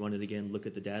tweaks, run it again, look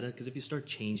at the data, because if you start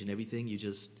changing everything, you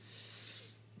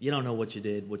don't know what you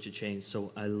did, what you changed.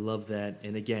 So I love that.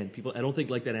 And again, people, I don't think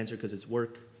like that answer because it's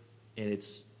work, and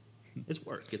it's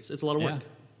work. It's a lot of work.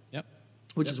 Yep.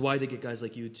 Which is why they get guys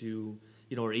like you to,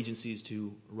 or agencies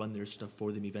to run their stuff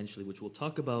for them eventually, which we'll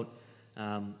talk about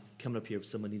coming up here if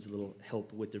someone needs a little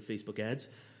help with their Facebook ads.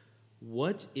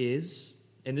 What is,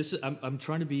 And this is, I'm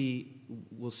trying to be,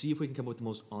 we'll see if we can come up with the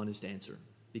most honest answer,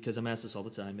 because I'm asked this all the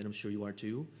time, and I'm sure you are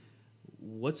too.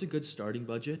 What's a good starting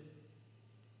budget?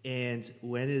 And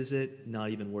when is it not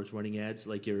even worth running ads?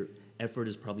 Like, your effort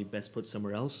is probably best put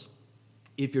somewhere else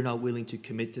if you're not willing to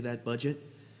commit to that budget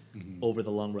over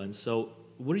the long run. So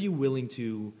what are you willing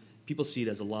to, people see it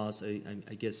as a loss.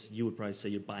 I guess you would probably say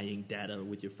you're buying data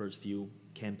with your first few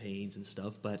campaigns and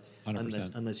stuff, but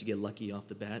unless you get lucky off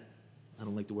the bat. I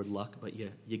don't like the word luck, but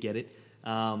you get it.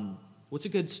 What's a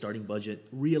good starting budget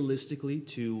realistically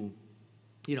to,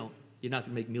 you're not going to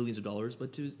make millions of dollars,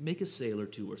 but to make a sale or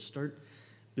two or start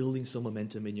building some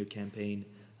momentum in your campaign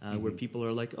where people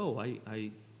are like, oh,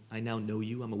 I now know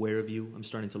you, I'm aware of you, I'm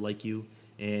starting to like you,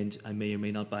 and I may or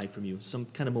may not buy from you. Some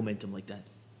kind of momentum like that.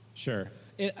 Sure.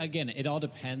 It all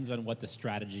depends on what the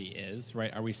strategy is,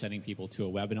 right? Are we sending people to a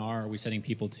webinar? Are we sending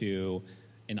people to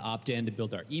an opt-in to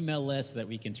build our email list so that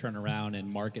we can turn around and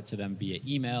market to them via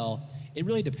email? It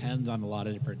really depends on a lot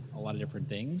of different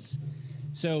things.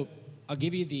 So I'll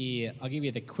give you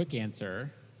the quick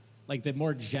answer, like the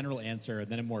more general answer,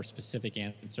 and then a more specific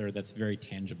answer that's very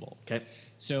tangible. Okay.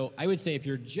 So I would say if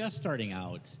you're just starting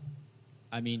out,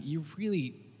 I mean, you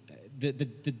really the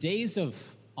days of,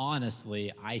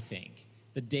 honestly, I think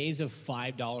the days of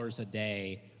 $5 a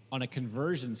day on a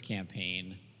conversions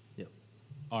campaign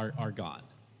are gone.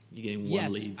 You're getting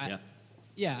one lead.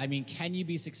 Yeah, I mean, can you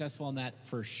be successful on that?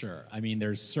 For sure. I mean,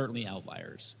 there's certainly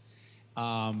outliers.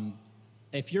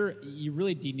 If you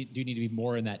really do need to be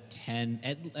more in that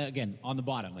 10, again, on the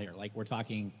bottom layer, like we're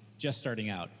talking just starting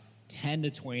out,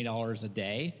 $10 to $20 a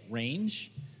day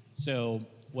range. So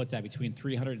what's that, between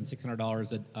 $300 and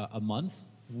 $600 a month,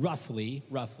 roughly.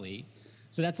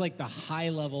 So that's like the high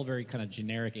level, very kind of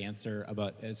generic answer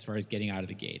about as far as getting out of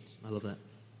the gates. I love that.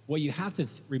 What you have to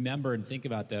remember and think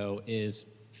about, though, is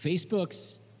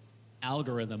Facebook's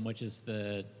algorithm, which is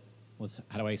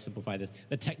how do I simplify this?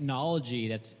 The technology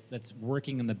that's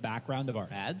working in the background of our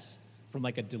ads from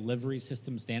like a delivery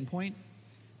system standpoint.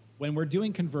 When we're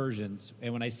doing conversions,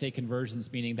 and when I say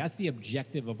conversions, meaning that's the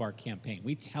objective of our campaign.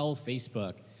 We tell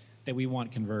Facebook that we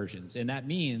want conversions, and that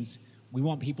means we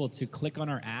want people to click on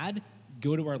our ad,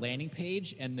 go to our landing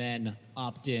page, and then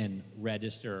opt in,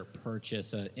 register,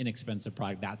 purchase an inexpensive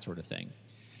product, that sort of thing.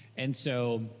 And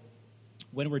so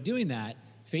when we're doing that,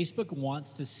 Facebook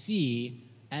wants to see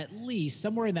at least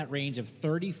somewhere in that range of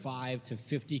 35 to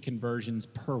 50 conversions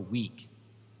per week.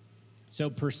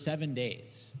 So per 7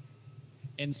 days.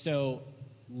 And so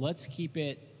let's keep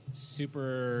it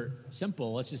super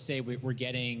simple. Let's just say we're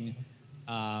getting,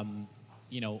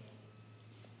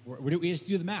 we just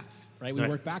do the math. Right, we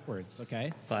work backwards.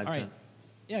 Okay, 5, all right. 10.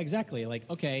 Yeah, exactly. Like,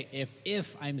 okay,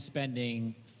 if I'm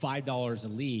spending $5 a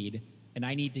lead and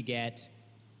I need to get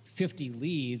 50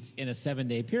 leads in a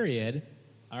 7-day period,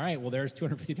 all right, well, there's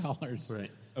 $250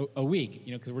 a week.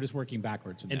 Because we're just working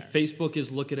backwards from there. And Facebook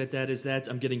is looking at that. Is that,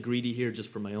 I'm getting greedy here just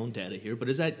for my own data here, but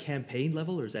is that campaign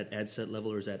level, or is that ad set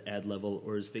level, or is that ad level,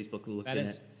 or is Facebook looking at? That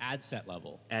is ad set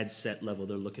level. Ad set level.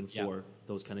 They're looking for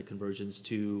those kind of conversions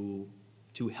to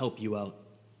help you out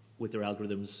with their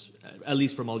algorithms, at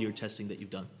least from all your testing that you've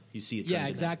done. You see it. Yeah,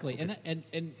 exactly. Okay.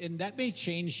 And that may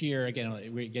change here.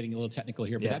 Again, we're getting a little technical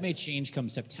here, but that may change come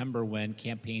September when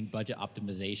campaign budget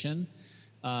optimization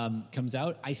comes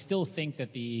out. I still think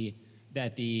that the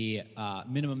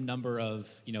minimum number of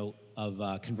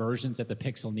conversions that the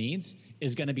pixel needs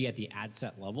is going to be at the ad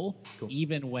set level,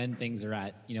 even when things are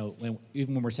at, even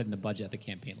when we're setting the budget at the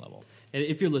campaign level. And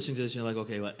if you're listening to this, you're like,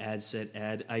 okay, well, ad set,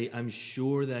 I'm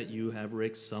sure that you have,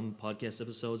 Rick, some podcast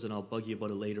episodes, and I'll bug you about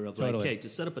it later, of like, okay, to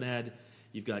set up an ad,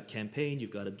 you've got campaign,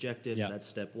 you've got objective, that's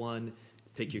step one.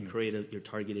 Pick your creative, your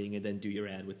targeting, and then do your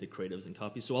ad with the creatives and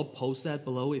copy. So I'll post that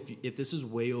below. If this is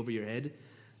way over your head,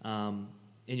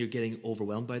 and you're getting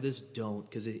overwhelmed by this, don't,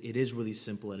 because it is really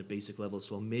simple at a basic level.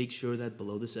 So I'll make sure that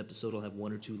below this episode I'll have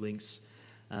 1 or 2 links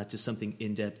to something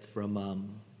in-depth from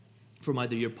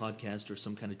either your podcast or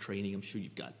some kind of training. I'm sure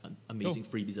you've got amazing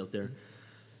freebies out there.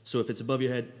 So if it's above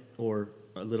your head or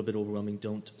a little bit overwhelming,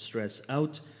 don't stress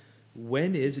out.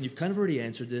 When is, and you've kind of already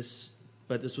answered this,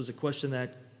 but this was a question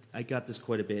that I got this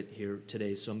quite a bit here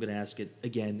today, so I'm going to ask it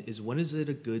again, is when is it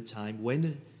a good time?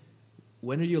 When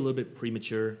are you a little bit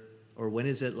premature? Or when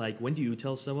is it like, when do you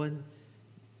tell someone,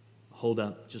 hold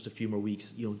up, just a few more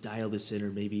weeks, dial this in, or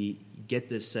maybe get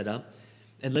this set up?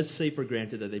 And let's say for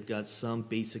granted that they've got some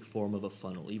basic form of a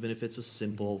funnel, even if it's a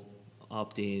simple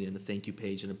opt-in and a thank you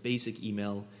page and a basic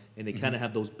email, and they kind of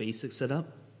have those basics set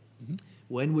up.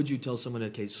 When would you tell someone,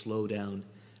 okay, slow down,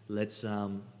 let's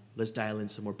dial in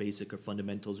some more basic or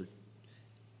fundamentals? Or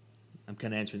I'm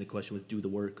kind of answering the question with do the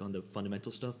work on the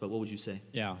fundamental stuff, but what would you say?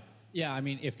 Yeah. Yeah, I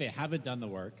mean, if they haven't done the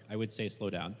work, I would say slow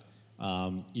down.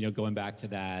 Going back to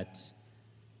that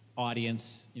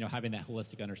audience, having that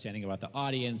holistic understanding about the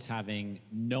audience,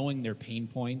 knowing their pain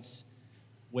points,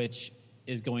 which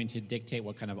is going to dictate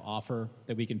what kind of offer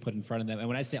that we can put in front of them. And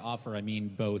when I say offer, I mean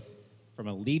both from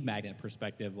a lead magnet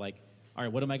perspective, like, all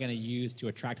right, what am I going to use to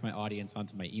attract my audience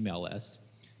onto my email list?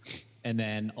 And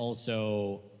then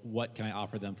also, what can I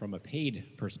offer them from a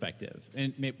paid perspective?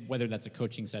 And whether that's a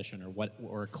coaching session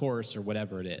or a course or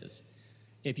whatever it is.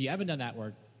 If you haven't done that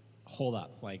work, hold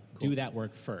up. Like, cool. Do that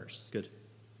work first. Good.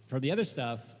 For the other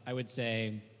stuff, I would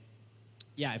say,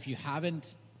 yeah, if you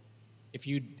haven't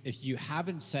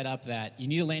set up that, you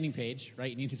need a landing page,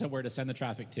 right? You need somewhere to send the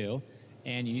traffic to,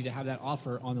 and you need to have that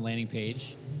offer on the landing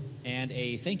page and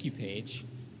a thank you page,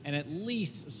 and at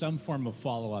least some form of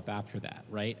follow-up after that,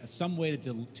 right? Some way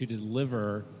to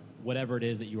deliver whatever it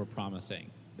is that you were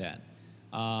promising then.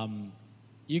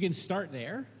 You can start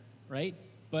there, right?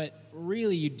 But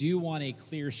really, you do want a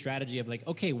clear strategy of like,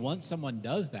 okay, once someone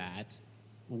does that,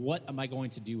 what am I going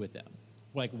to do with them?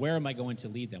 Like, where am I going to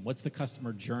lead them? What's the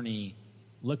customer journey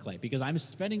look like? Because I'm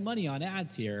spending money on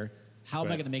ads here. How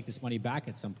am I going to make this money back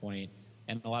at some point?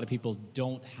 And a lot of people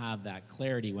don't have that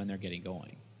clarity when they're getting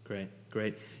going.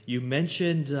 Great. You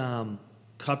mentioned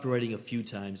copywriting a few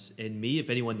times. And me, if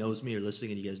anyone knows me or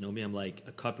listening and you guys know me, I'm like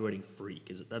a copywriting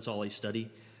freak. That's all I study.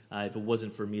 If it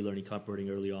wasn't for me learning copywriting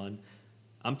early on,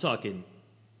 I'm talking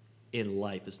in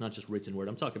life. It's not just written word.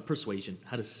 I'm talking persuasion,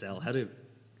 how to sell, how to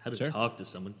Sure. talk to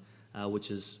someone, which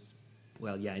is,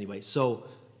 well, yeah, anyway. So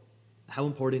how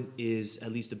important is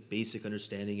at least a basic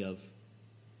understanding of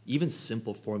even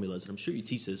simple formulas? And I'm sure you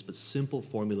teach this, but simple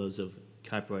formulas of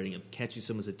copywriting, of catching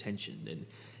someone's attention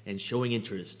and showing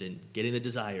interest and getting the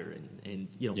desire and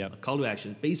Yep. a call to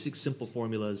action, basic simple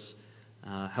formulas.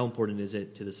 How important is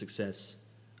it to the success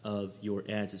of your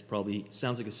ads? It probably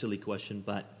sounds like a silly question,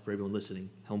 but for everyone listening,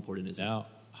 how important is it? No,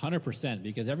 100%,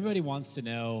 because everybody wants to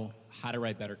know how to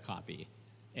write better copy.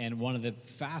 And one of the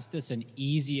fastest and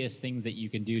easiest things that you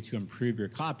can do to improve your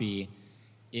copy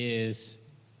is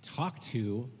talk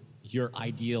to your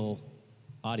ideal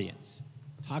audience.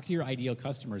 Talk to your ideal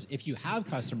customers. If you have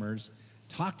customers,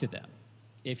 talk to them.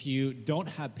 If you don't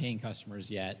have paying customers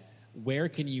yet, where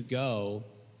can you go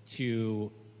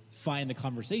to find the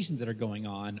conversations that are going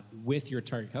on with your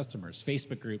target customers?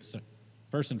 Facebook groups,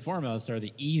 first and foremost, are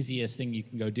the easiest thing you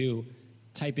can go do.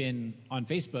 Type in on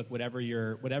Facebook whatever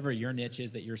your niche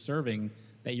is that you're serving,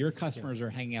 that your customers are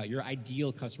hanging out, your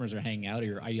ideal customers are hanging out, or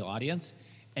your ideal audience,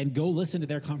 and go listen to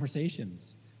their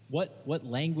conversations. What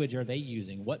language are they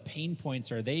using? What pain points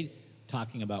are they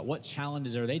talking about? What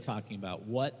challenges are they talking about?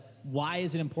 Why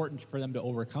is it important for them to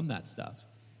overcome that stuff?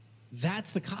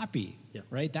 That's the copy,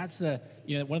 right? That's one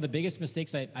of the biggest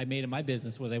mistakes I made in my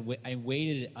business was I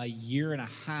waited a year and a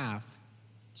half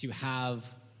to have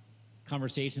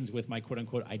conversations with my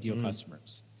quote-unquote ideal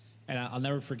customers. And I'll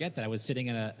never forget that. I was sitting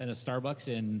in a Starbucks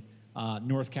in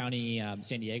North County,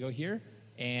 San Diego here,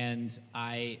 and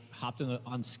I hopped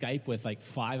on Skype with like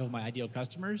 5 of my ideal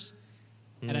customers.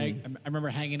 And I remember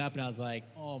hanging up and I was like,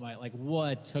 oh my, like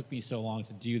what took me so long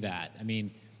to do that? I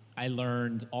mean, I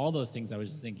learned all those things I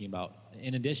was thinking about,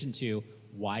 in addition to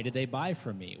why did they buy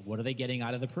from me? What are they getting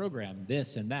out of the program?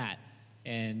 This and that.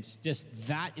 And just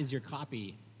that is your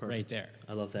copy. Perfect. Right there.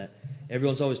 I love that.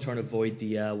 Everyone's always trying to avoid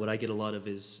the, what I get a lot of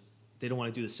is they don't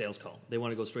want to do the sales call. They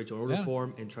want to go straight to an order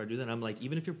form and try to do that. And I'm like,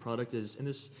 even if your product is, and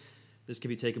this can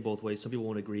be taken both ways. Some people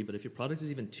won't agree, but if your product is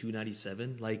even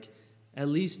 $297, like at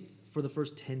least for the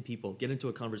first 10 people, get into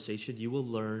a conversation, you will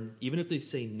learn, even if they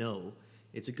say no,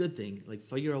 it's a good thing. Like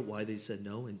figure out why they said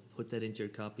no and put that into your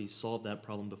copy, solve that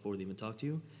problem before they even talk to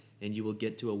you, and you will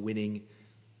get to a winning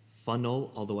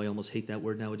funnel, although I almost hate that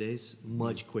word nowadays,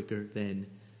 much quicker than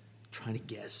trying to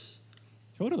guess.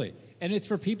 Totally. And it's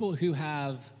for people who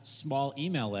have small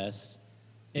email lists.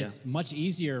 It's much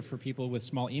easier for people with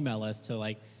small email lists to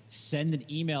like send an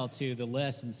email to the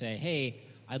list and say, hey,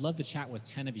 I'd love to chat with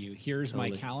 10 of you. Here's my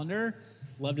calendar.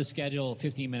 Love to schedule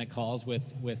 15-minute calls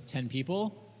with 10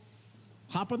 people.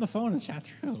 Hop on the phone and chat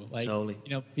through. Like,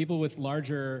 people with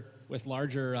larger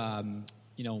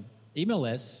email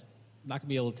lists, not going to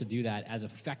be able to do that as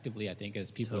effectively, I think, as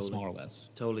people with smaller lists.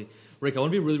 Totally. Rick, I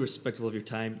want to be really respectful of your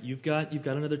time. You've got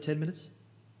another 10 minutes?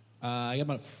 I got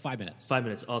about 5 minutes. 5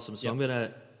 minutes. Awesome. So I'm going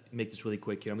to make this really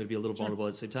quick here. I'm going to be a little vulnerable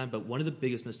at the same time. But one of the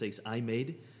biggest mistakes I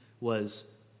made was,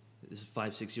 this is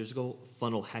 5-6 years ago,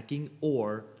 funnel hacking,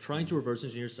 or trying to reverse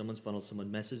engineer someone's funnel,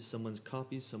 someone's message, someone's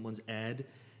copy, someone's ad,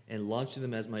 and launching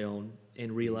them as my own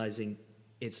and realizing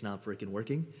it's not freaking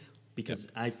working. Because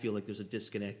I feel like there's a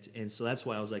disconnect. And so that's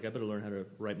why I was like, I better learn how to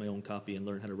write my own copy and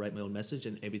learn how to write my own message,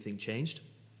 and everything changed.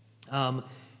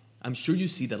 I'm sure you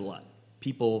see that a lot.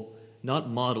 People not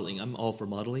modeling. I'm all for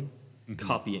modeling,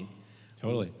 copying.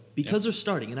 Totally. Because they're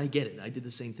starting, and I get it. I did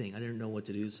the same thing. I didn't know what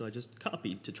to do, so I just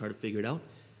copied to try to figure it out.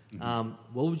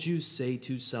 What would you say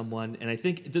to someone, and I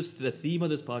think the theme of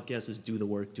this podcast is do the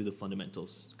work, do the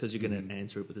fundamentals, because you're going to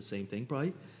answer it with the same thing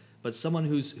probably. But someone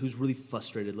who's really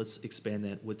frustrated, let's expand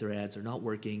that, with their ads are not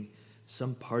working,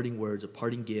 some parting words, a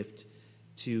parting gift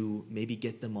to maybe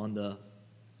get them on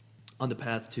the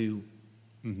path to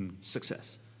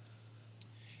success.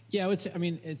 Yeah, I would say,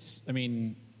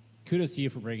 kudos to you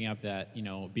for bringing up that,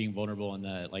 being vulnerable and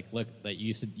look, that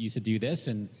you used to do this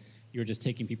and you were just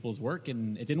taking people's work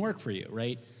and it didn't work for you,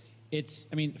 right?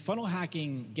 Funnel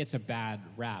hacking gets a bad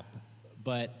rap,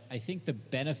 but I think the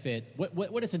benefit,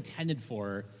 what it's intended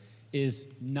for is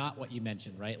not what you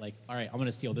mentioned, right? Like, all right, I'm going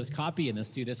to steal this copy and let's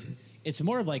do this. It's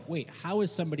more of like, wait, how is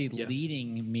somebody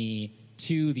leading me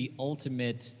to the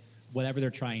ultimate, whatever they're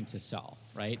trying to sell,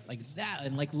 right? Like that,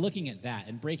 and like looking at that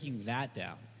and breaking that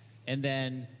down. And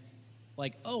then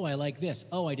like, oh, I like this.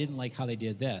 Oh, I didn't like how they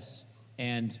did this.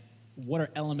 And what are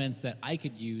elements that I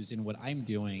could use in what I'm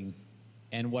doing,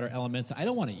 and what are elements that I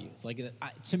don't want to use? Like,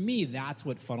 to me, that's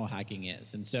what funnel hacking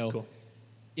is. And so cool.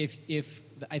 if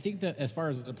I think that as far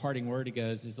as the parting word it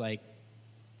goes is like,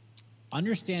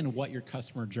 understand what your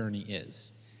customer journey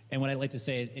is. And what I'd like to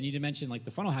say, and you mentioned like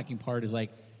the funnel hacking part is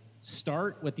like,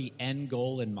 start with the end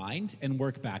goal in mind and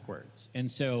work backwards. And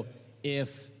so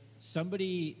if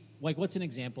somebody, like, what's an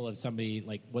example of somebody,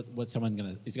 like what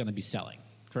someone is going to be selling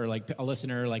for like a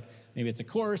listener? Like maybe it's a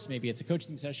course, maybe it's a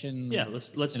coaching session. Yeah, let's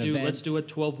do a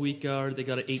 12-week, they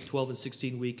got an 8, 12, and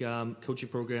 16-week coaching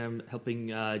program helping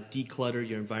declutter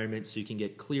your environment so you can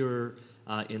get clearer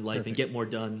in life and get more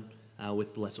done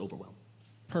with less overwhelm.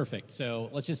 Perfect. So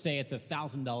let's just say it's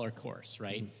 $1,000 course,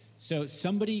 right? So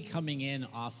somebody coming in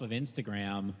off of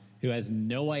Instagram who has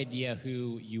no idea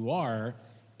who you are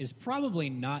is probably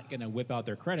not going to whip out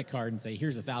their credit card and say,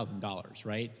 here's $1,000,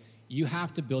 right? You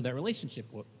have to build that relationship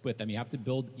with them. You have to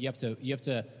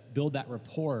build that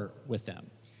rapport with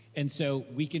them. And so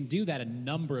we can do that a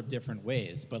number of different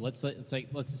ways. But let's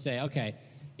say, okay,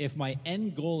 if my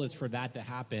end goal is for that to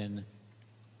happen,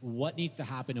 what needs to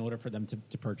happen in order for them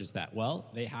to purchase that? Well,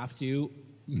 they have to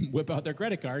whip out their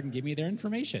credit card and give me their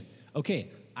information.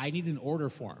 Okay, I need an order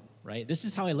form, right? This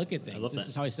is how I look at things. This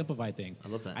is how I simplify things. I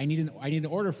love that. I need an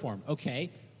order form.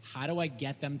 Okay, how do I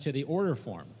get them to the order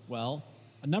form? Well,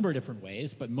 a number of different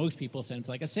ways, but most people send it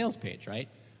to like a sales page, right?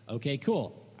 Okay,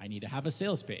 cool. I need to have a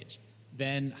sales page.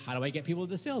 Then how do I get people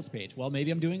to the sales page? Well, maybe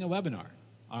I'm doing a webinar.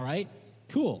 All right,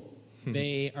 cool.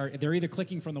 They're either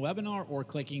clicking from the webinar or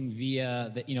clicking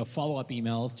via the follow-up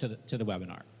emails to the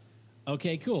webinar.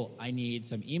 Okay, cool. I need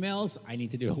some emails. I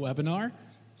need to do a webinar.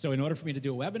 So in order for me to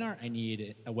do a webinar, I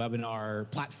need a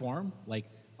webinar platform. Like,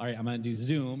 all right, I'm going to do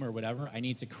Zoom or whatever. I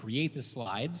need to create the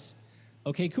slides.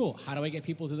 Okay, cool. How do I get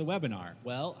people to the webinar?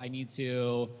 Well, I need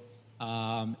to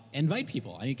invite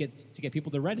people. I need to get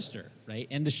people to register, right,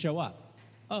 and to show up.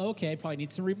 Oh, okay. I probably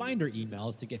need some reminder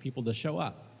emails to get people to show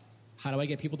up. How do I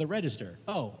get people to register?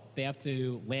 Oh, they have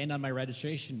to land on my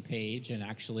registration page and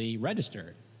actually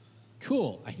register.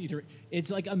 Cool. I need to. It's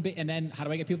like, and then how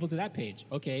do I get people to that page?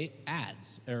 Okay,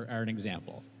 ads are an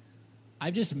example.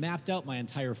 I've just mapped out my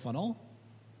entire funnel.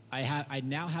 I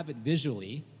now have it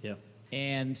visually. Yeah.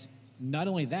 And not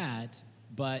only that,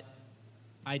 but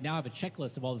I now have a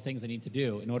checklist of all the things I need to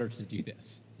do in order to do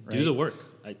this. Right? Do the work.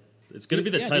 It's going to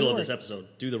be the title of this episode.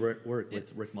 Do the work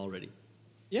with Rick Mulready.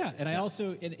 Yeah, and I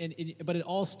also, but it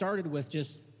all started with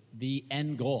just the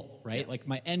end goal, right? Yeah. Like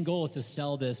my end goal is to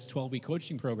sell this 12-week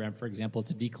coaching program, for example,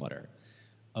 to declutter.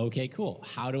 Okay, cool.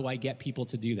 How do I get people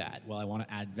to do that? Well, I want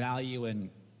to add value and,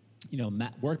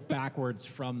 work backwards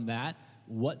from that.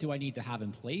 What do I need to have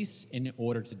in place in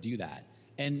order to do that?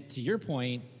 And to your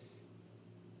point,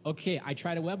 okay, I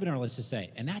tried a webinar, let's just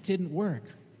say, and that didn't work.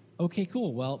 Okay,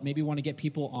 cool. Well, maybe we want to get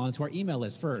people onto our email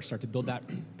list first, start to build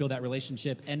that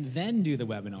relationship, and then do the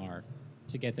webinar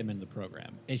to get them into the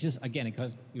program. It's just, again, it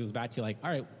goes back to like,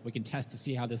 all right, we can test to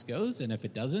see how this goes, and if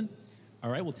it doesn't, all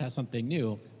right, we'll test something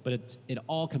new. But it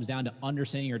all comes down to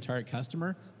understanding your target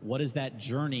customer. What is that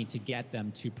journey to get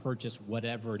them to purchase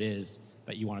whatever it is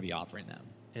that you want to be offering them?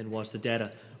 And watch the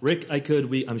data. Rick,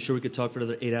 I'm sure we could talk for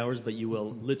another 8 hours, but you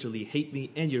will literally hate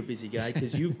me, and you're a busy guy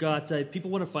because you've got, if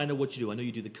people want to find out what you do, I know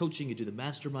you do the coaching, you do the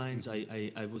masterminds,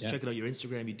 I was checking out your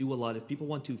Instagram, you do a lot. If people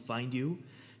want to find you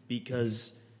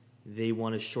because they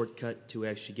want a shortcut to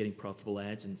actually getting profitable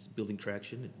ads and building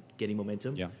traction and getting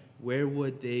momentum, where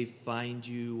would they find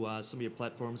you, some of your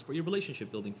platforms for your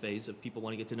relationship building phase if people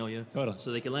want to get to know you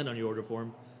so they can land on your order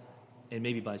form and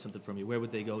maybe buy something from you? Where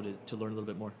would they go to learn a little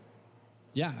bit more?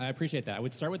 Yeah, I appreciate that. I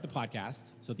would start with the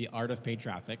podcast, so The Art of Paid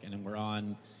Traffic, and then where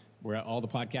all the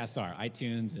podcasts are,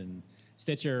 iTunes and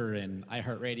Stitcher and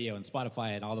iHeartRadio and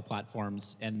Spotify and all the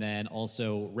platforms. And then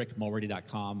also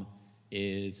rickmulready.com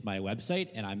is my website,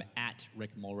 and I'm at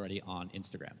Rick Mulready on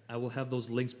Instagram. I will have those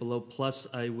links below. Plus,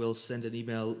 I will send an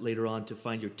email later on to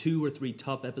find your 2 or 3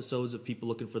 top episodes of people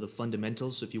looking for the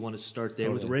fundamentals. So if you want to start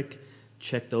there with Rick,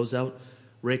 check those out.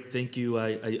 Rick, thank you.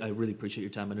 I really appreciate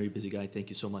your time. I know you're a busy guy. Thank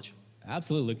you so much.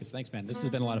 Absolutely, Lucas. Thanks, man. This has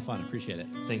been a lot of fun. Appreciate it.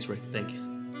 Thanks, Rick. Thank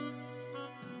you.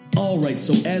 All right,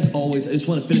 so as always, I just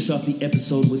want to finish off the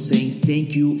episode with saying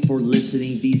thank you for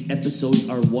listening. These episodes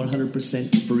are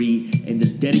 100% free, and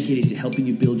they're dedicated to helping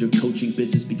you build your coaching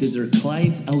business because there are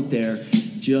clients out there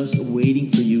just waiting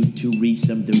for you to reach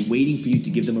them. They're waiting for you to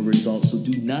give them a result. So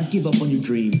do not give up on your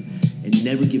dream and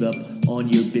never give up on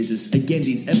your business. Again,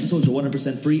 these episodes are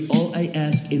 100% free. All I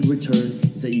ask in return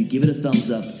is that you give it a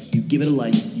thumbs up, you give it a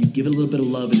like, you give it a little bit of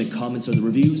love in the comments or the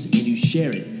reviews, and you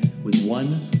share it with 1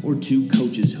 or 2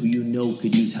 coaches who you know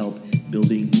could use help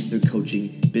building their coaching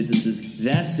businesses.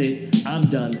 That's it. I'm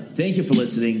done. Thank you for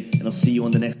listening, and I'll see you on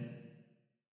the next